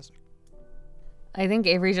 Fantastic. I think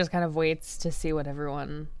Avery just kind of waits to see what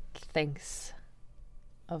everyone thinks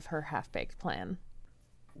of her half-baked plan.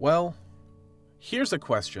 Well, here's a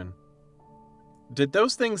question. Did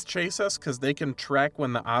those things chase us because they can track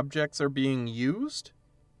when the objects are being used?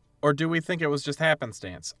 Or do we think it was just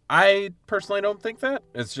happenstance? I personally don't think that.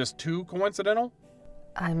 It's just too coincidental.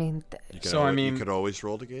 I mean, You could So, I mean- you could always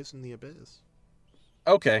roll to gaze in the abyss.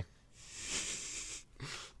 Okay.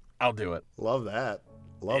 I'll do it. Love that.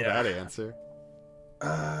 Love Yeah. that answer.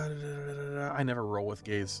 I never roll with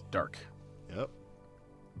gaze dark. Yep.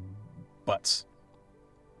 But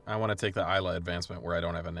I want to take the Isla advancement where I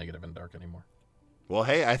don't have a negative in dark anymore. Well,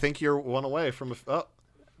 hey, I think you're one away from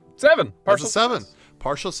 7. That's Partial a 7. success.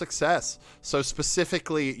 Partial success. So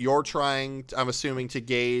specifically, you're trying, I'm assuming, to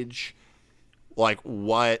gauge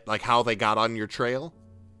how they got on your trail.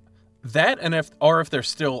 That and if they're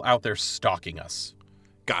still out there stalking us.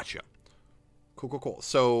 Gotcha. Cool.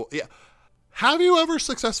 So, yeah. Have you ever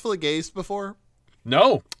successfully gazed before?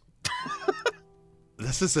 No.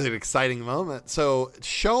 This is an exciting moment. So,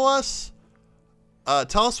 show us,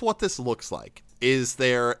 tell us what this looks like. Is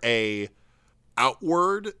there a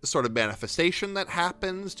outward sort of manifestation that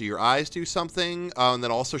happens? Do your eyes do something? And then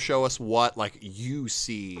also show us what, you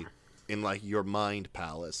see in, your mind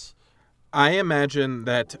palace. I imagine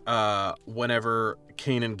that whenever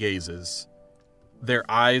Kanan gazes, their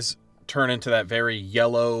eyes turn into that very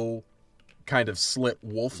yellow kind of slit The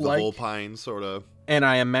wolf-like. vulpine sort of. And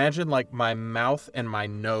I imagine my mouth and my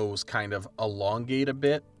nose kind of elongate a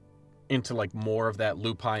bit into more of that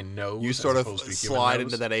lupine nose. You as sort of opposed to human slide nose.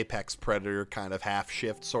 into that apex predator kind of half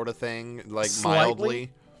shift sort of thing, Slightly.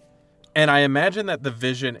 mildly. And I imagine that the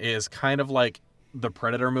vision is kind of like the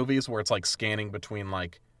Predator movies where it's scanning between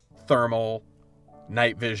thermal,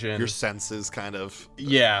 night vision. Your senses kind of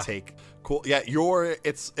Yeah. take cool. Yeah,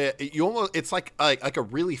 it's like a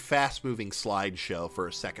really fast moving slideshow for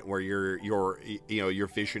a second where your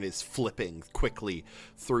vision is flipping quickly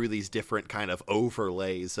through these different kind of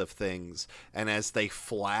overlays of things, and as they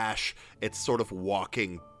flash, it's sort of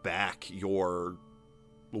walking back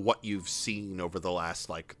what you've seen over the last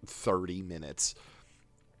 30 minutes.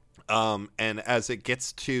 And as it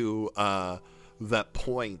gets to that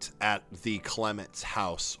point at the Clement's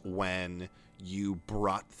house when you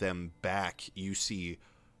brought them back, you see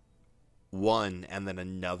one and then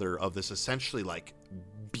another of this essentially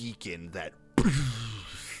beacon that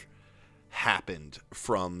happened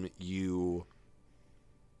from you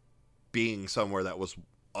being somewhere that was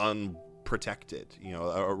unprotected.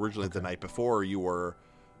 Originally the night before you were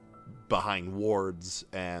behind wards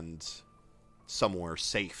and somewhere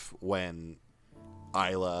safe when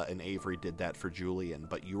Isla and Avery did that for Julian,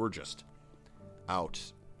 but you were just out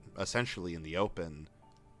essentially in the open,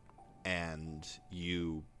 and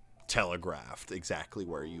you telegraphed exactly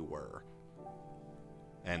where you were.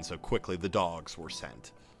 And so quickly the dogs were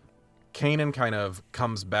sent. Kanan kind of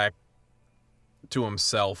comes back to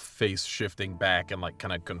himself, face shifting back and like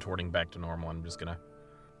kind of contorting back to normal. I'm just gonna...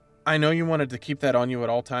 I know you wanted to keep that on you at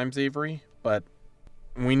all times, Avery, but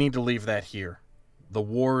we need to leave that here. The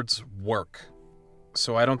wards work.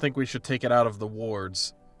 So I don't think we should take it out of the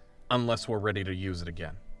wards unless we're ready to use it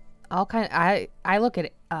again. I look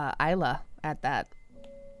at Isla at that.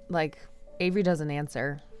 Like, Avery doesn't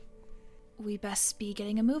answer. We best be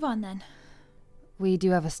getting a move on then. We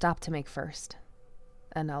do have a stop to make first.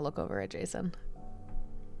 And I'll look over at Jason.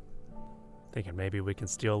 Thinking maybe we can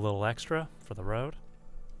steal a little extra for the road?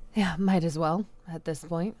 Yeah, might as well at this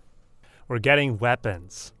point. We're getting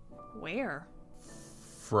weapons. Where?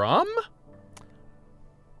 From?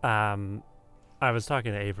 I was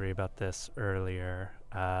talking to Avery about this earlier.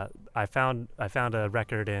 I found a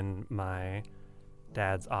record in my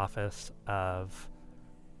dad's office of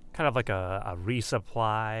kind of like a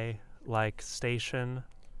resupply like station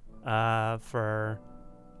for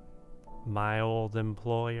my old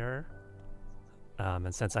employer.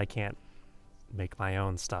 And since I can't make my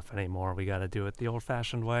own stuff anymore, we got to do it the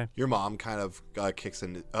old-fashioned way. Your mom kind of kicks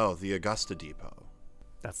in. Oh, the Augusta Depot.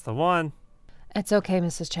 That's the one. It's okay,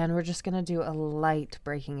 Mrs. Chen. We're just gonna do a light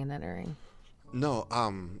breaking and entering. No,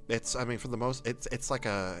 it's, I mean, for the most, it's like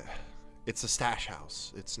it's a stash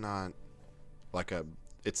house. It's not like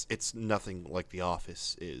it's nothing like the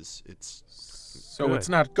office is. So Good. it's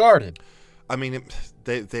not guarded. I mean,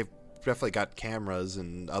 they've definitely got cameras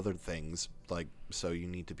and other things, like, so you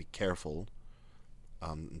need to be careful.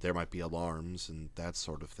 There might be alarms and that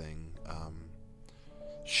sort of thing.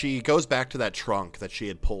 She goes back to that trunk that she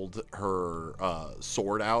had pulled her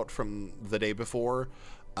sword out from the day before,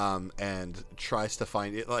 and tries to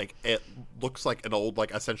find it. Like, it looks like an old,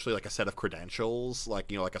 like, essentially like a set of credentials,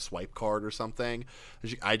 like, you know, like a swipe card or something.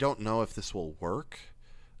 I don't know if this will work,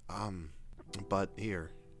 but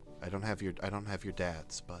here, I don't have your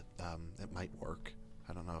dad's, but it might work.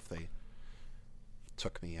 I don't know if they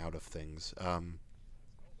took me out of things.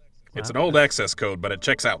 It's an old access code, but it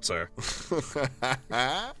checks out, sir.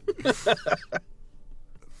 That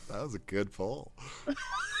was a good pull.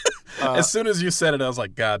 As soon as you said it, I was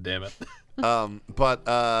like, God damn it.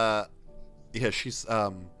 Yeah, she's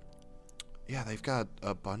yeah, they've got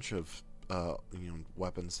a bunch of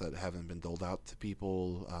weapons that haven't been doled out to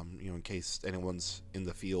people, in case anyone's in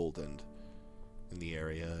the field and in the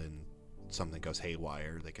area and something goes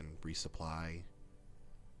haywire, they can resupply,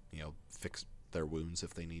 fix their wounds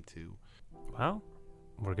if they need to. Well,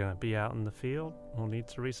 we're going to be out in the field. We'll need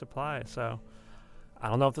to resupply. So I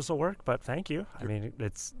don't know if this will work, but thank you. I mean,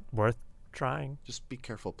 it's worth trying. Just be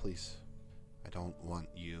careful, please. I don't want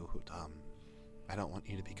you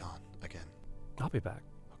to be gone again. I'll be back.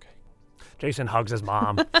 Okay. Jason hugs his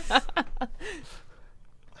mom. Yeah,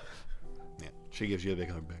 she gives you a big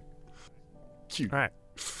hug back. Cute. All right.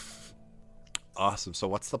 Awesome. So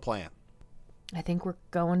what's the plan? I think we're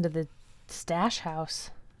going to the stash house.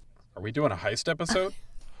 Are we doing a heist episode?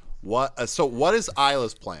 What? So what is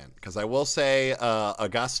Isla's plan? Because I will say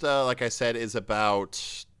Augusta, like I said, is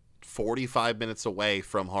about 45 minutes away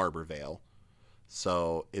from Harborvale.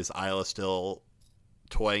 So is Isla still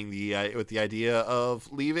toying with the idea of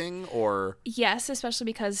leaving, or? Yes, especially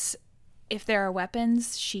because if there are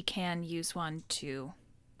weapons, she can use one to...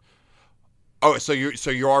 Oh, so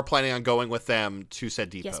you are planning on going with them to said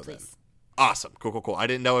depot? Yes, then? please. Awesome. Cool. I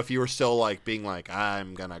didn't know if you were still like being like,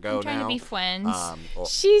 I'm gonna go I'm trying now. to be friends.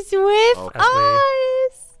 She's with Okay.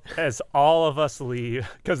 us. As all of us leave,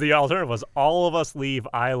 because the alternative was all of us leave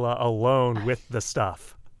Isla alone with the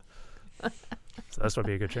stuff. So this would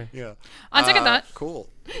be a good change. Yeah. On second thought. Cool.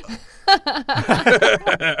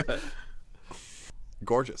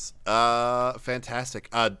 Gorgeous. Fantastic.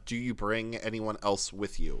 Do you bring anyone else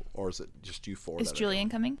with you, or is it just you four? Is Julian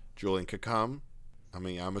coming? Julian could come. I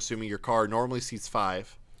mean, I'm assuming your car normally seats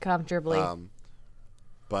 5. Comfortably.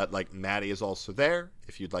 But like Maddie is also there.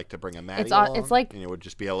 If you'd like to bring a Maddie along, it's like and it would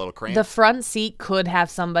just be a little cramped. the front seat could have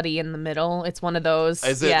somebody in the middle. It's one of those.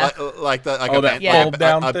 Is it yeah. like a that bench, Yeah.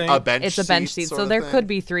 fold-down thing? a bench? It's a bench seat, sort so of there thing? could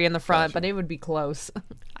be 3 in the front, Gotcha. but it would be close.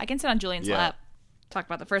 I can sit on Julian's Yeah. lap. Talk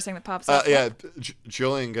about the first thing that pops up. Yeah.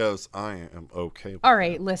 Julian goes, I am okay. With All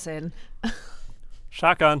right, listen.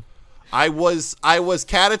 Shotgun. I was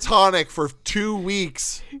catatonic for 2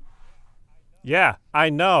 weeks. Yeah, I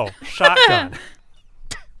know. Shotgun.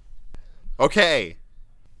 Okay.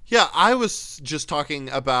 Yeah, I was just talking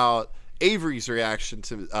about Avery's reaction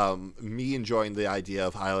to me enjoying the idea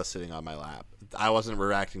of Isla sitting on my lap. I wasn't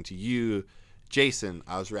reacting to you, Jason.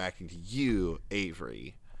 I was reacting to you,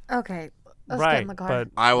 Avery. Okay, let's get Right, in the car. but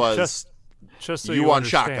I was just so you you want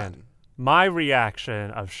understand, shotgun. my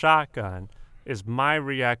reaction of shotgun is my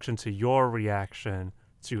reaction to your reaction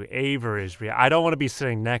to Avery's reaction. I don't want to be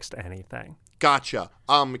sitting next to anything. Gotcha.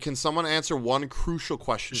 Can someone answer one crucial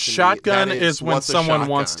question? To Shotgun me? That is when what's a someone shotgun?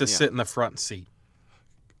 wants to Yeah. sit in the front seat.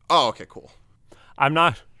 Oh, okay, cool. I'm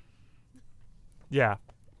not. Yeah.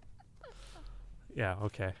 Yeah.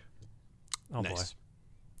 Okay. Oh Nice.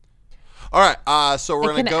 All right. So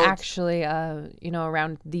we're It gonna can go. actually,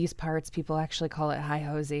 around these parts, people actually call it high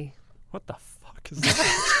hosey. boy. What the fuck is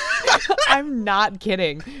that? I'm not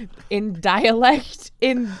kidding. In dialect,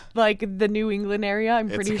 in like the New England area, I'm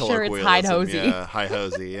It's pretty a sure it's high colloquialism, hosey. Yeah, high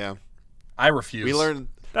hosey. Yeah. I refuse. We learned.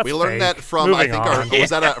 That's we learned fake. that from I Moving think on. was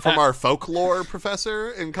that from our folklore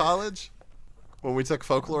professor in college when we took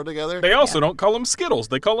folklore together. They also don't call them Skittles.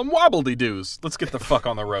 They call them Wobbledy-Doos. Let's get the fuck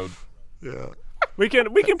on the road. Yeah. We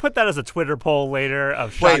can put that as a Twitter poll later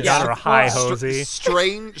of Wait, shotgun or high str- hosey.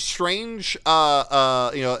 strange,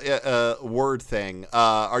 word thing.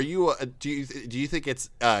 Are you? Do you think it's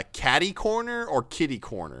catty corner or kitty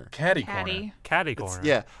corner? Caddy corner. Patty. Catty corner.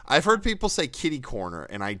 Yeah, I've heard people say kitty corner,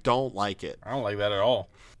 and I don't like it. I don't like that at all.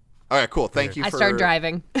 All right, cool. Thank you. I for, start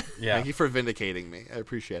driving. Yeah. Thank you for vindicating me. I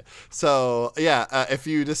appreciate it. So, yeah, if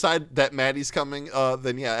you decide that Maddie's coming,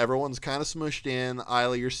 then, yeah, everyone's kind of smushed in.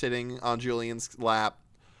 Isla, you're sitting on Julian's lap.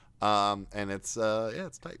 And it's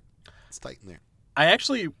tight. It's tight in there. I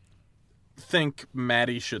actually think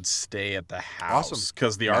Maddie should stay at the house Awesome.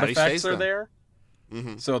 because the Maddie artifacts stays are then. there.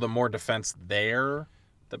 Mm-hmm. So the more defense there,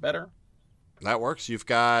 the better. That works. You've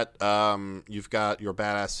got your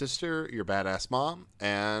badass sister, your badass mom,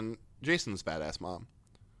 and Jason's badass mom.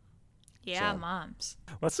 Yeah, So- moms.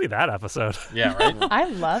 Let's see that episode. Yeah, right? I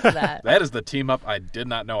love that. That is the team up I did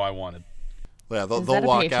not know I wanted. Yeah, they'll Is that a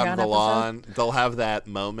walk out Patreon of the episode? lawn. They'll have that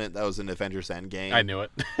moment that was in Avengers Endgame. I knew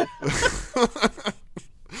it.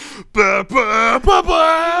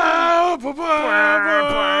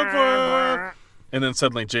 And then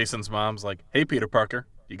suddenly Jason's mom's like, "Hey, Peter Parker,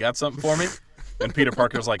 you got something for me?" And Peter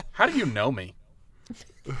Parker's like, "How do you know me?"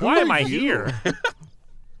 Why am I here?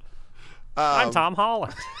 I'm Tom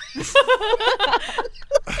Holland.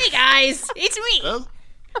 Hey guys, it's me.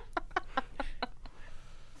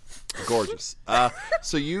 Gorgeous.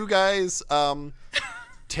 So you guys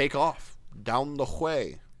take off down the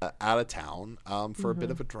way out of town for a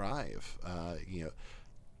bit of a drive.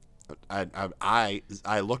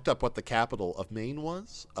 I looked up what the capital of Maine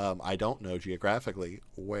was. I don't know geographically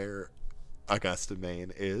where Augusta,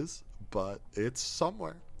 Maine is, but it's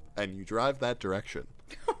somewhere, and you drive that direction.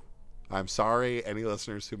 I'm sorry, any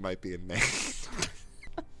listeners who might be in Maine.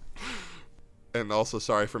 And also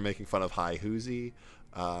sorry for making fun of High Hoosie,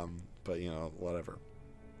 but whatever.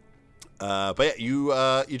 But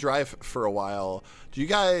yeah, you drive for a while. Do you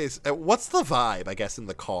guys? What's the vibe? I guess in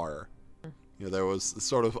the car. There was this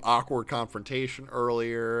sort of awkward confrontation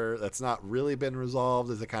earlier that's not really been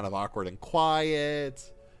resolved. Is it kind of awkward and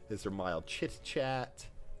quiet? Is there mild chit chat?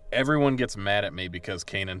 Everyone gets mad at me because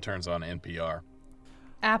Kanan turns on NPR.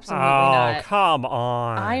 Absolutely Oh, not. come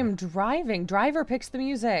on. I am driving. Driver picks the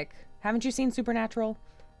music. Haven't you seen Supernatural?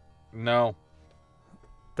 No.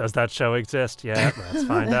 Does that show exist yet? Let's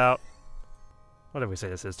find out. What did we say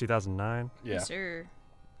this is? 2009? Yeah. Sure.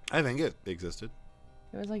 I think it existed.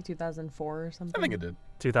 It was like 2004 or something. I think it did.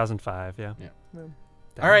 2005, yeah. Boom.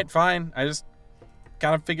 All right, fine. I just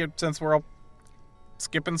kind of figured since we're all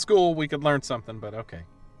skipping school, we could learn something, but okay.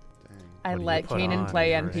 I What do you let put Kanan on,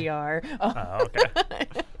 play Avery? NPR. Oh, Oh,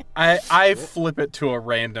 okay. I flip it to a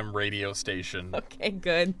random radio station okay,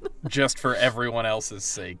 good. just for everyone else's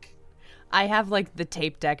sake. I have like the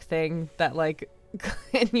tape deck thing that like,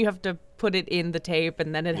 and you have to put it in the tape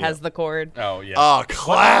and then it has the cord. Oh, yeah. Oh,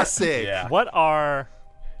 classic. Yeah. What are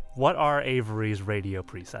Avery's radio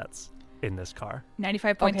presets in this car?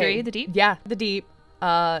 95.3, Okay, the deep. Yeah, the deep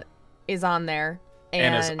is on there.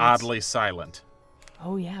 And is oddly silent.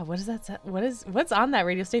 Oh yeah, what is that? What's on that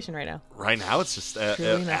radio station right now? Right now, it's just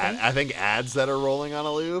Truly nothing? I think ads that are rolling on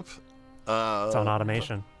a loop. It's on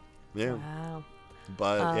automation. Yeah, Wow.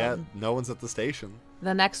 but yeah, no one's at the station.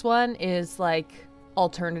 The next one is like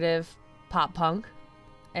alternative pop punk,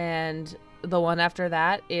 and the one after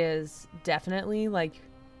that is definitely like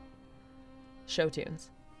show tunes.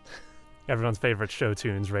 Everyone's favorite show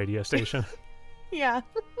tunes radio station. Yeah.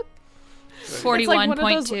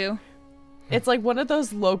 41.2. It's like one of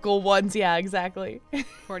those local ones. Yeah, exactly.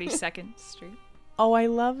 42nd Street. Oh, I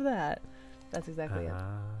love that. That's exactly it.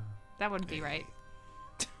 That wouldn't be right.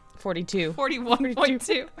 42.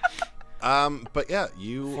 41.2. But yeah,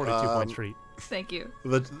 you 42 Point Street. Thank you.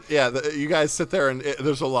 You guys sit there and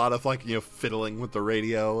there's a lot of fiddling with the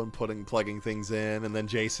radio and plugging things in, and then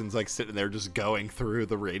Jason's sitting there just going through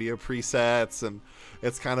the radio presets, and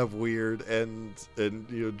it's kind of weird and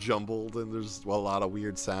jumbled, and there's a lot of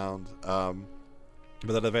weird sound.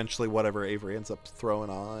 But then eventually whatever Avery ends up throwing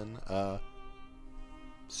on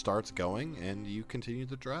starts going, and you continue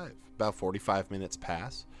to drive. About 45 minutes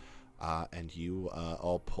pass. And you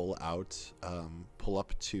all pull up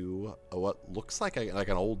to what looks like an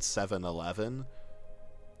old 7-Eleven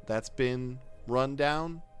that's been run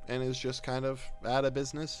down and is just kind of out of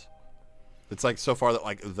business. It's so far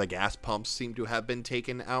that the gas pumps seem to have been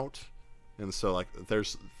taken out, and so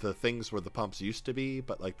there's the things where the pumps used to be,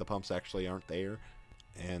 but the pumps actually aren't there,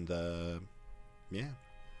 and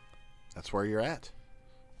that's where you're at.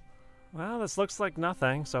 Well, this looks like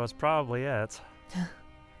nothing, so it's probably it.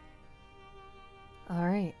 All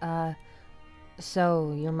right.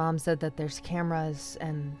 So your mom said that there's cameras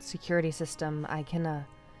and security system. I can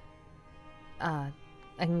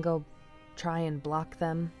go try and block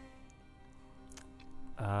them.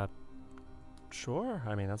 Sure.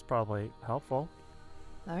 I mean, that's probably helpful.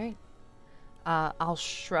 All right. I'll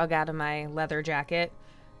shrug out of my leather jacket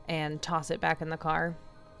and toss it back in the car.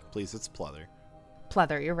 Please, it's pleather.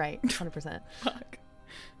 Pleather, you're right. 100%. Fuck.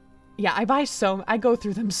 Yeah, I go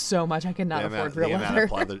through them so much I cannot afford real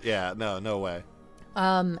leather. Yeah, no way.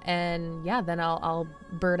 And yeah, then I'll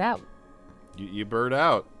bird out. You bird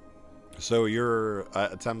out. So you're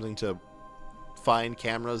attempting to find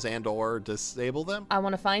cameras and or disable them? I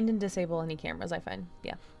want to find and disable any cameras I find.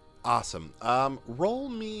 Yeah. Awesome. Roll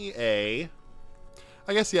me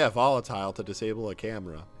volatile to disable a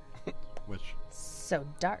camera. Which so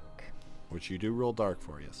dark. Which you do roll dark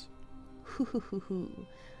for, yes.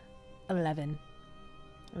 11.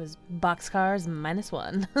 It was boxcars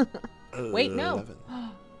 -1. Wait, no.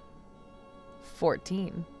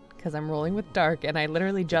 14. Because I'm rolling with dark, and I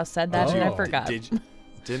literally just said that and I forgot.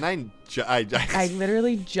 Didn't I? I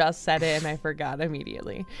literally just said it and I forgot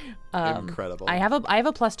immediately. Incredible. I have a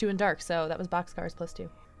 +2 in dark, so that was boxcars +2.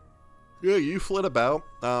 Yeah, you flit about,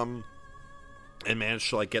 and managed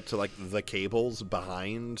to get to the cables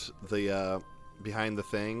behind the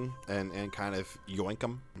thing, and kind of yoink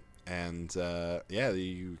them. And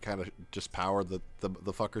you kind of just power the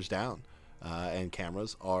fuckers down, and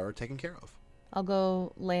cameras are taken care of. I'll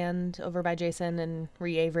go land over by Jason and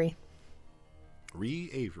Avery.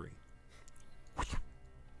 Avery.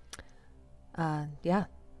 Yeah,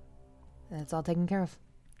 it's all taken care of.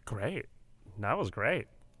 Great. That was great.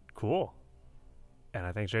 Cool. And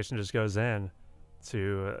I think Jason just goes in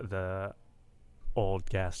to the old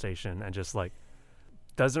gas station and just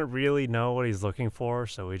doesn't really know what he's looking for,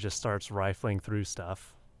 so he just starts rifling through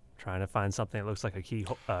stuff, trying to find something that looks like a key,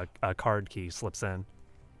 a card key slips in.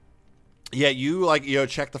 Yeah, you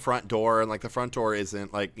check the front door, and the front door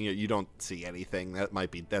isn't you don't see anything.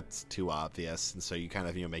 That's too obvious, and so you kind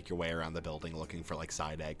of make your way around the building looking for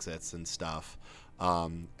side exits and stuff.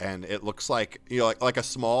 And it looks like a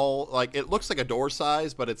small it looks like a door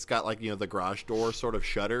size, but it's got the garage door sort of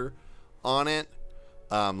shutter on it,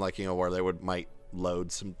 where they might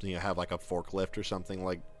load some, have a forklift or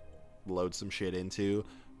something, load some shit into,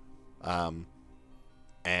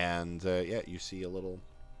 and you see a little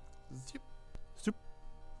Zoop.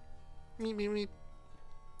 Meep, meep, meep.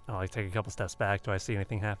 I'll take a couple steps back. Do I see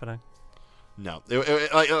anything happening? No,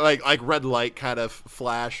 it red light kind of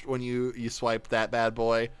flashed when you swiped that bad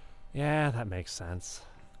boy. Yeah, that makes sense.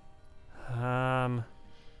 Kanan?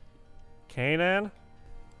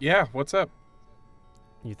 Yeah, what's up?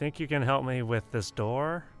 You think you can help me with this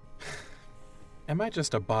door? Am I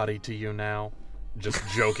just a body to you now? Just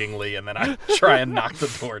jokingly, and then I try and knock the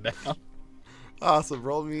door down. Awesome.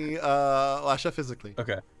 Roll me Lasha physically.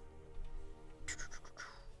 Okay.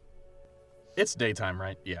 It's daytime,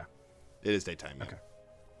 right? Yeah. It is daytime, yeah.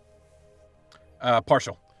 Okay.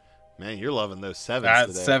 Partial. Man, you're loving those sevens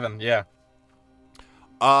today. 7, yeah.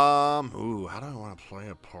 How do I want to play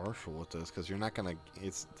a partial with this? Because you're not gonna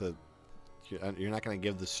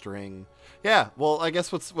give the string. Yeah, well, I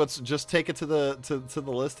guess let's just take it to the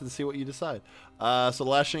list and see what you decide. So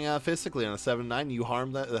lashing out physically on a 7-9, you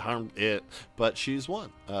harm it, but she's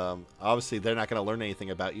won. Obviously, they're not going to learn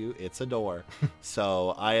anything about you. It's a door,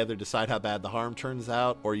 so I either decide how bad the harm turns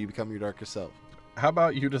out, or you become your darker self. How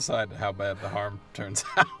about you decide how bad the harm turns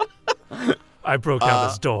out? I broke out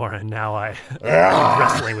this door, and now I'm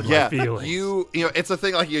wrestling with my feelings. It's a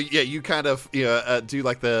thing you kind of do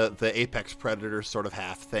the apex predator sort of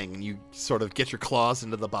half thing, and you sort of get your claws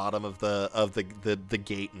into the bottom of the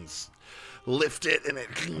gate and lift it, and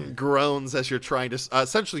it groans as you're trying to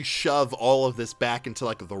essentially shove all of this back into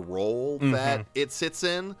like the roll that it sits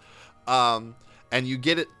in. And you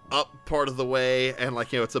get it up part of the way, and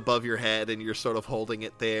like, you know, it's above your head, and you're sort of holding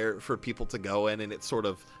it there for people to go in, and it sort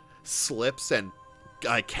of slips and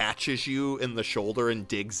catches you in the shoulder and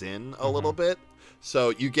digs in a little bit. So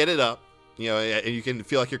you get it up, you know, and you can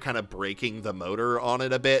feel like you're kind of breaking the motor on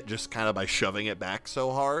it a bit, just kind of by shoving it back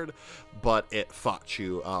so hard. But it fought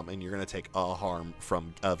you, and you're going to take a harm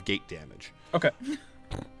of gate damage. Okay.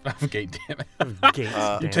 Of gate damage. Gate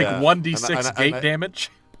You take 1d6 gate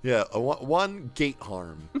damage? Yeah, one gate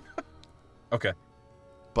harm. Okay.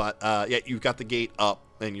 But yeah, you've got the gate up,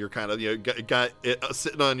 and you're kind of, you know, got it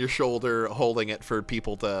sitting on your shoulder, holding it for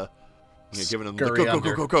people to, you know, giving them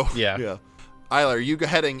the go. Yeah. Isla, are you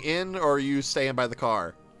heading in, or are you staying by the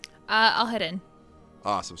car? I'll head in.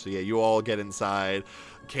 Awesome. So yeah, you all get inside.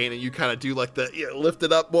 Kanan, you kind of do like the, you know, lift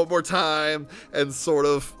it up one more time, and sort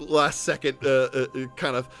of last second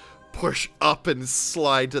kind of push up and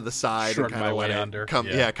slide to the side Shrug and kind my of way let it under.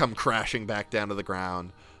 come crashing back down to the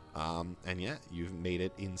ground. And yeah, you've made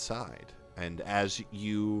it inside. And as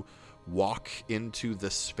you walk into the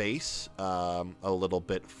space a little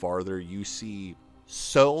bit farther, you see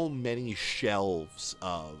so many shelves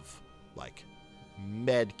of like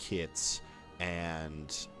med kits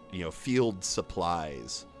and, you know, field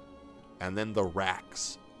supplies, and then the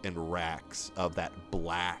racks and racks of that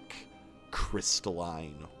black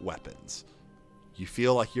crystalline weapons. You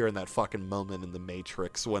feel like you're in that fucking moment in the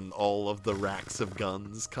Matrix when all of the racks of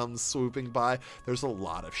guns come swooping by. There's a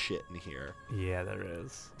lot of shit in here. Yeah, there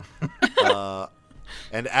is.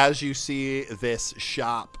 And as you see this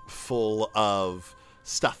shop full of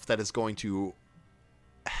stuff that is going to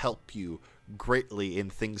help you greatly in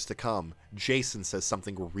things to come, Jason says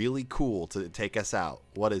something really cool to take us out.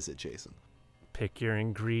 What is it, Jason? Pick your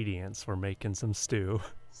ingredients. We're making some stew.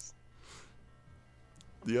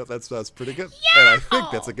 Yeah, that's pretty good. Yeah! And I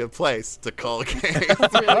think that's a good place to call a game.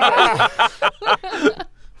 That's really good.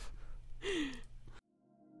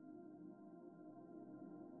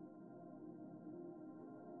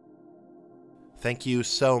 Thank you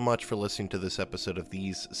so much for listening to this episode of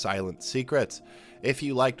These Silent Secrets. If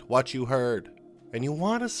you liked what you heard and you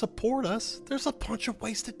want to support us, there's a bunch of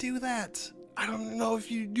ways to do that. I don't know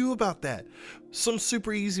if you knew about that. Some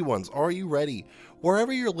super easy ones. Are you ready?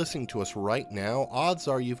 Wherever you're listening to us right now, odds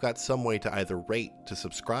are you've got some way to either rate, to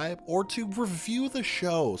subscribe, or to review the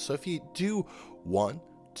show. So if you do 1,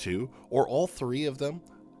 2, or all 3 of them,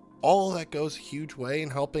 all of that goes a huge way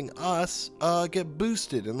in helping us get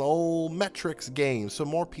boosted in the old metrics game so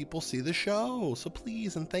more people see the show. So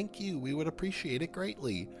please and thank you. We would appreciate it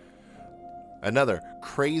greatly. Another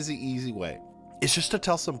crazy easy way is just to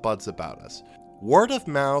tell some buds about us. Word of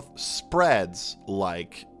mouth spreads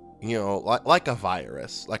like, you know, like a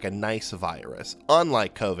virus, like a nice virus,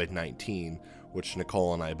 unlike COVID-19, which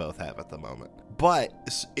Nicole and I both have at the moment. But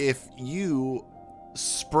if you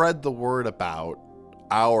spread the word about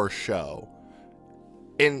our show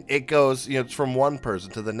and it goes, you know, from one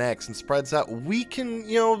person to the next and spreads out, we can,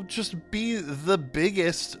 you know, just be the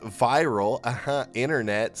biggest viral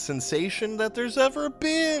internet sensation that there's ever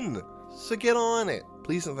been. So get on it,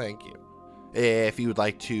 please and thank you. If you would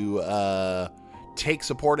like to take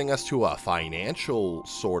supporting us to a financial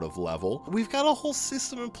sort of level, we've got a whole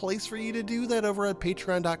system in place for you to do that over at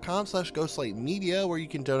patreon.com/ghostlightmedia, where you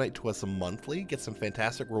can donate to us monthly, get some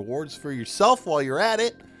fantastic rewards for yourself while you're at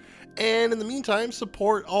it, and in the meantime,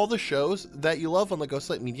 support all the shows that you love on the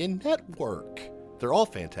Ghostlight Media Network. They're all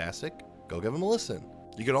fantastic. Go give them a listen.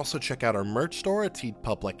 You can also check out our merch store at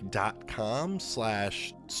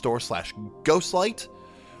teepublic.com/store/ghostlight,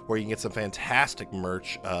 where you can get some fantastic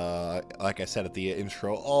merch, like I said at the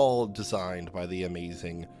intro, all designed by the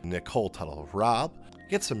amazing Nicole Tuttle Rob.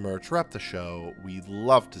 Get some merch, rep the show. We'd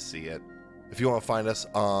love to see it. If you want to find us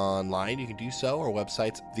online, you can do so. Our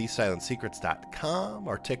website's thesilentsecrets.com.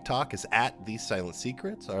 Our TikTok is at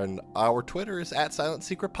thesilentsecrets, and our Twitter is at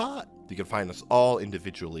silentsecretpod. You can find us all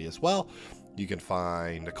individually as well. You can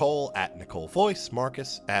find Nicole at Nicole Voice,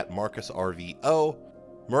 Marcus at MarcusRVO,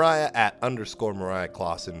 Mariah at _Mariah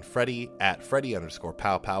Clausen, Freddie at Freddie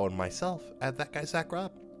 _Pow Pow, and myself at That Guy Zach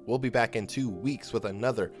Rob. We'll be back in 2 weeks with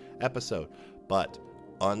another episode. But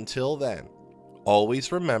until then,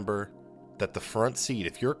 always remember that the front seat,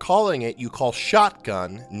 if you're calling it, you call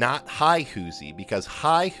shotgun, not high hoozy, because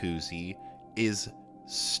high hoozy is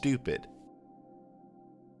stupid.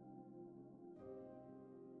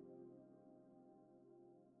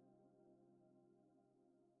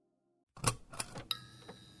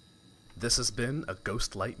 This has been a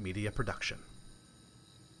Ghostlight Media production.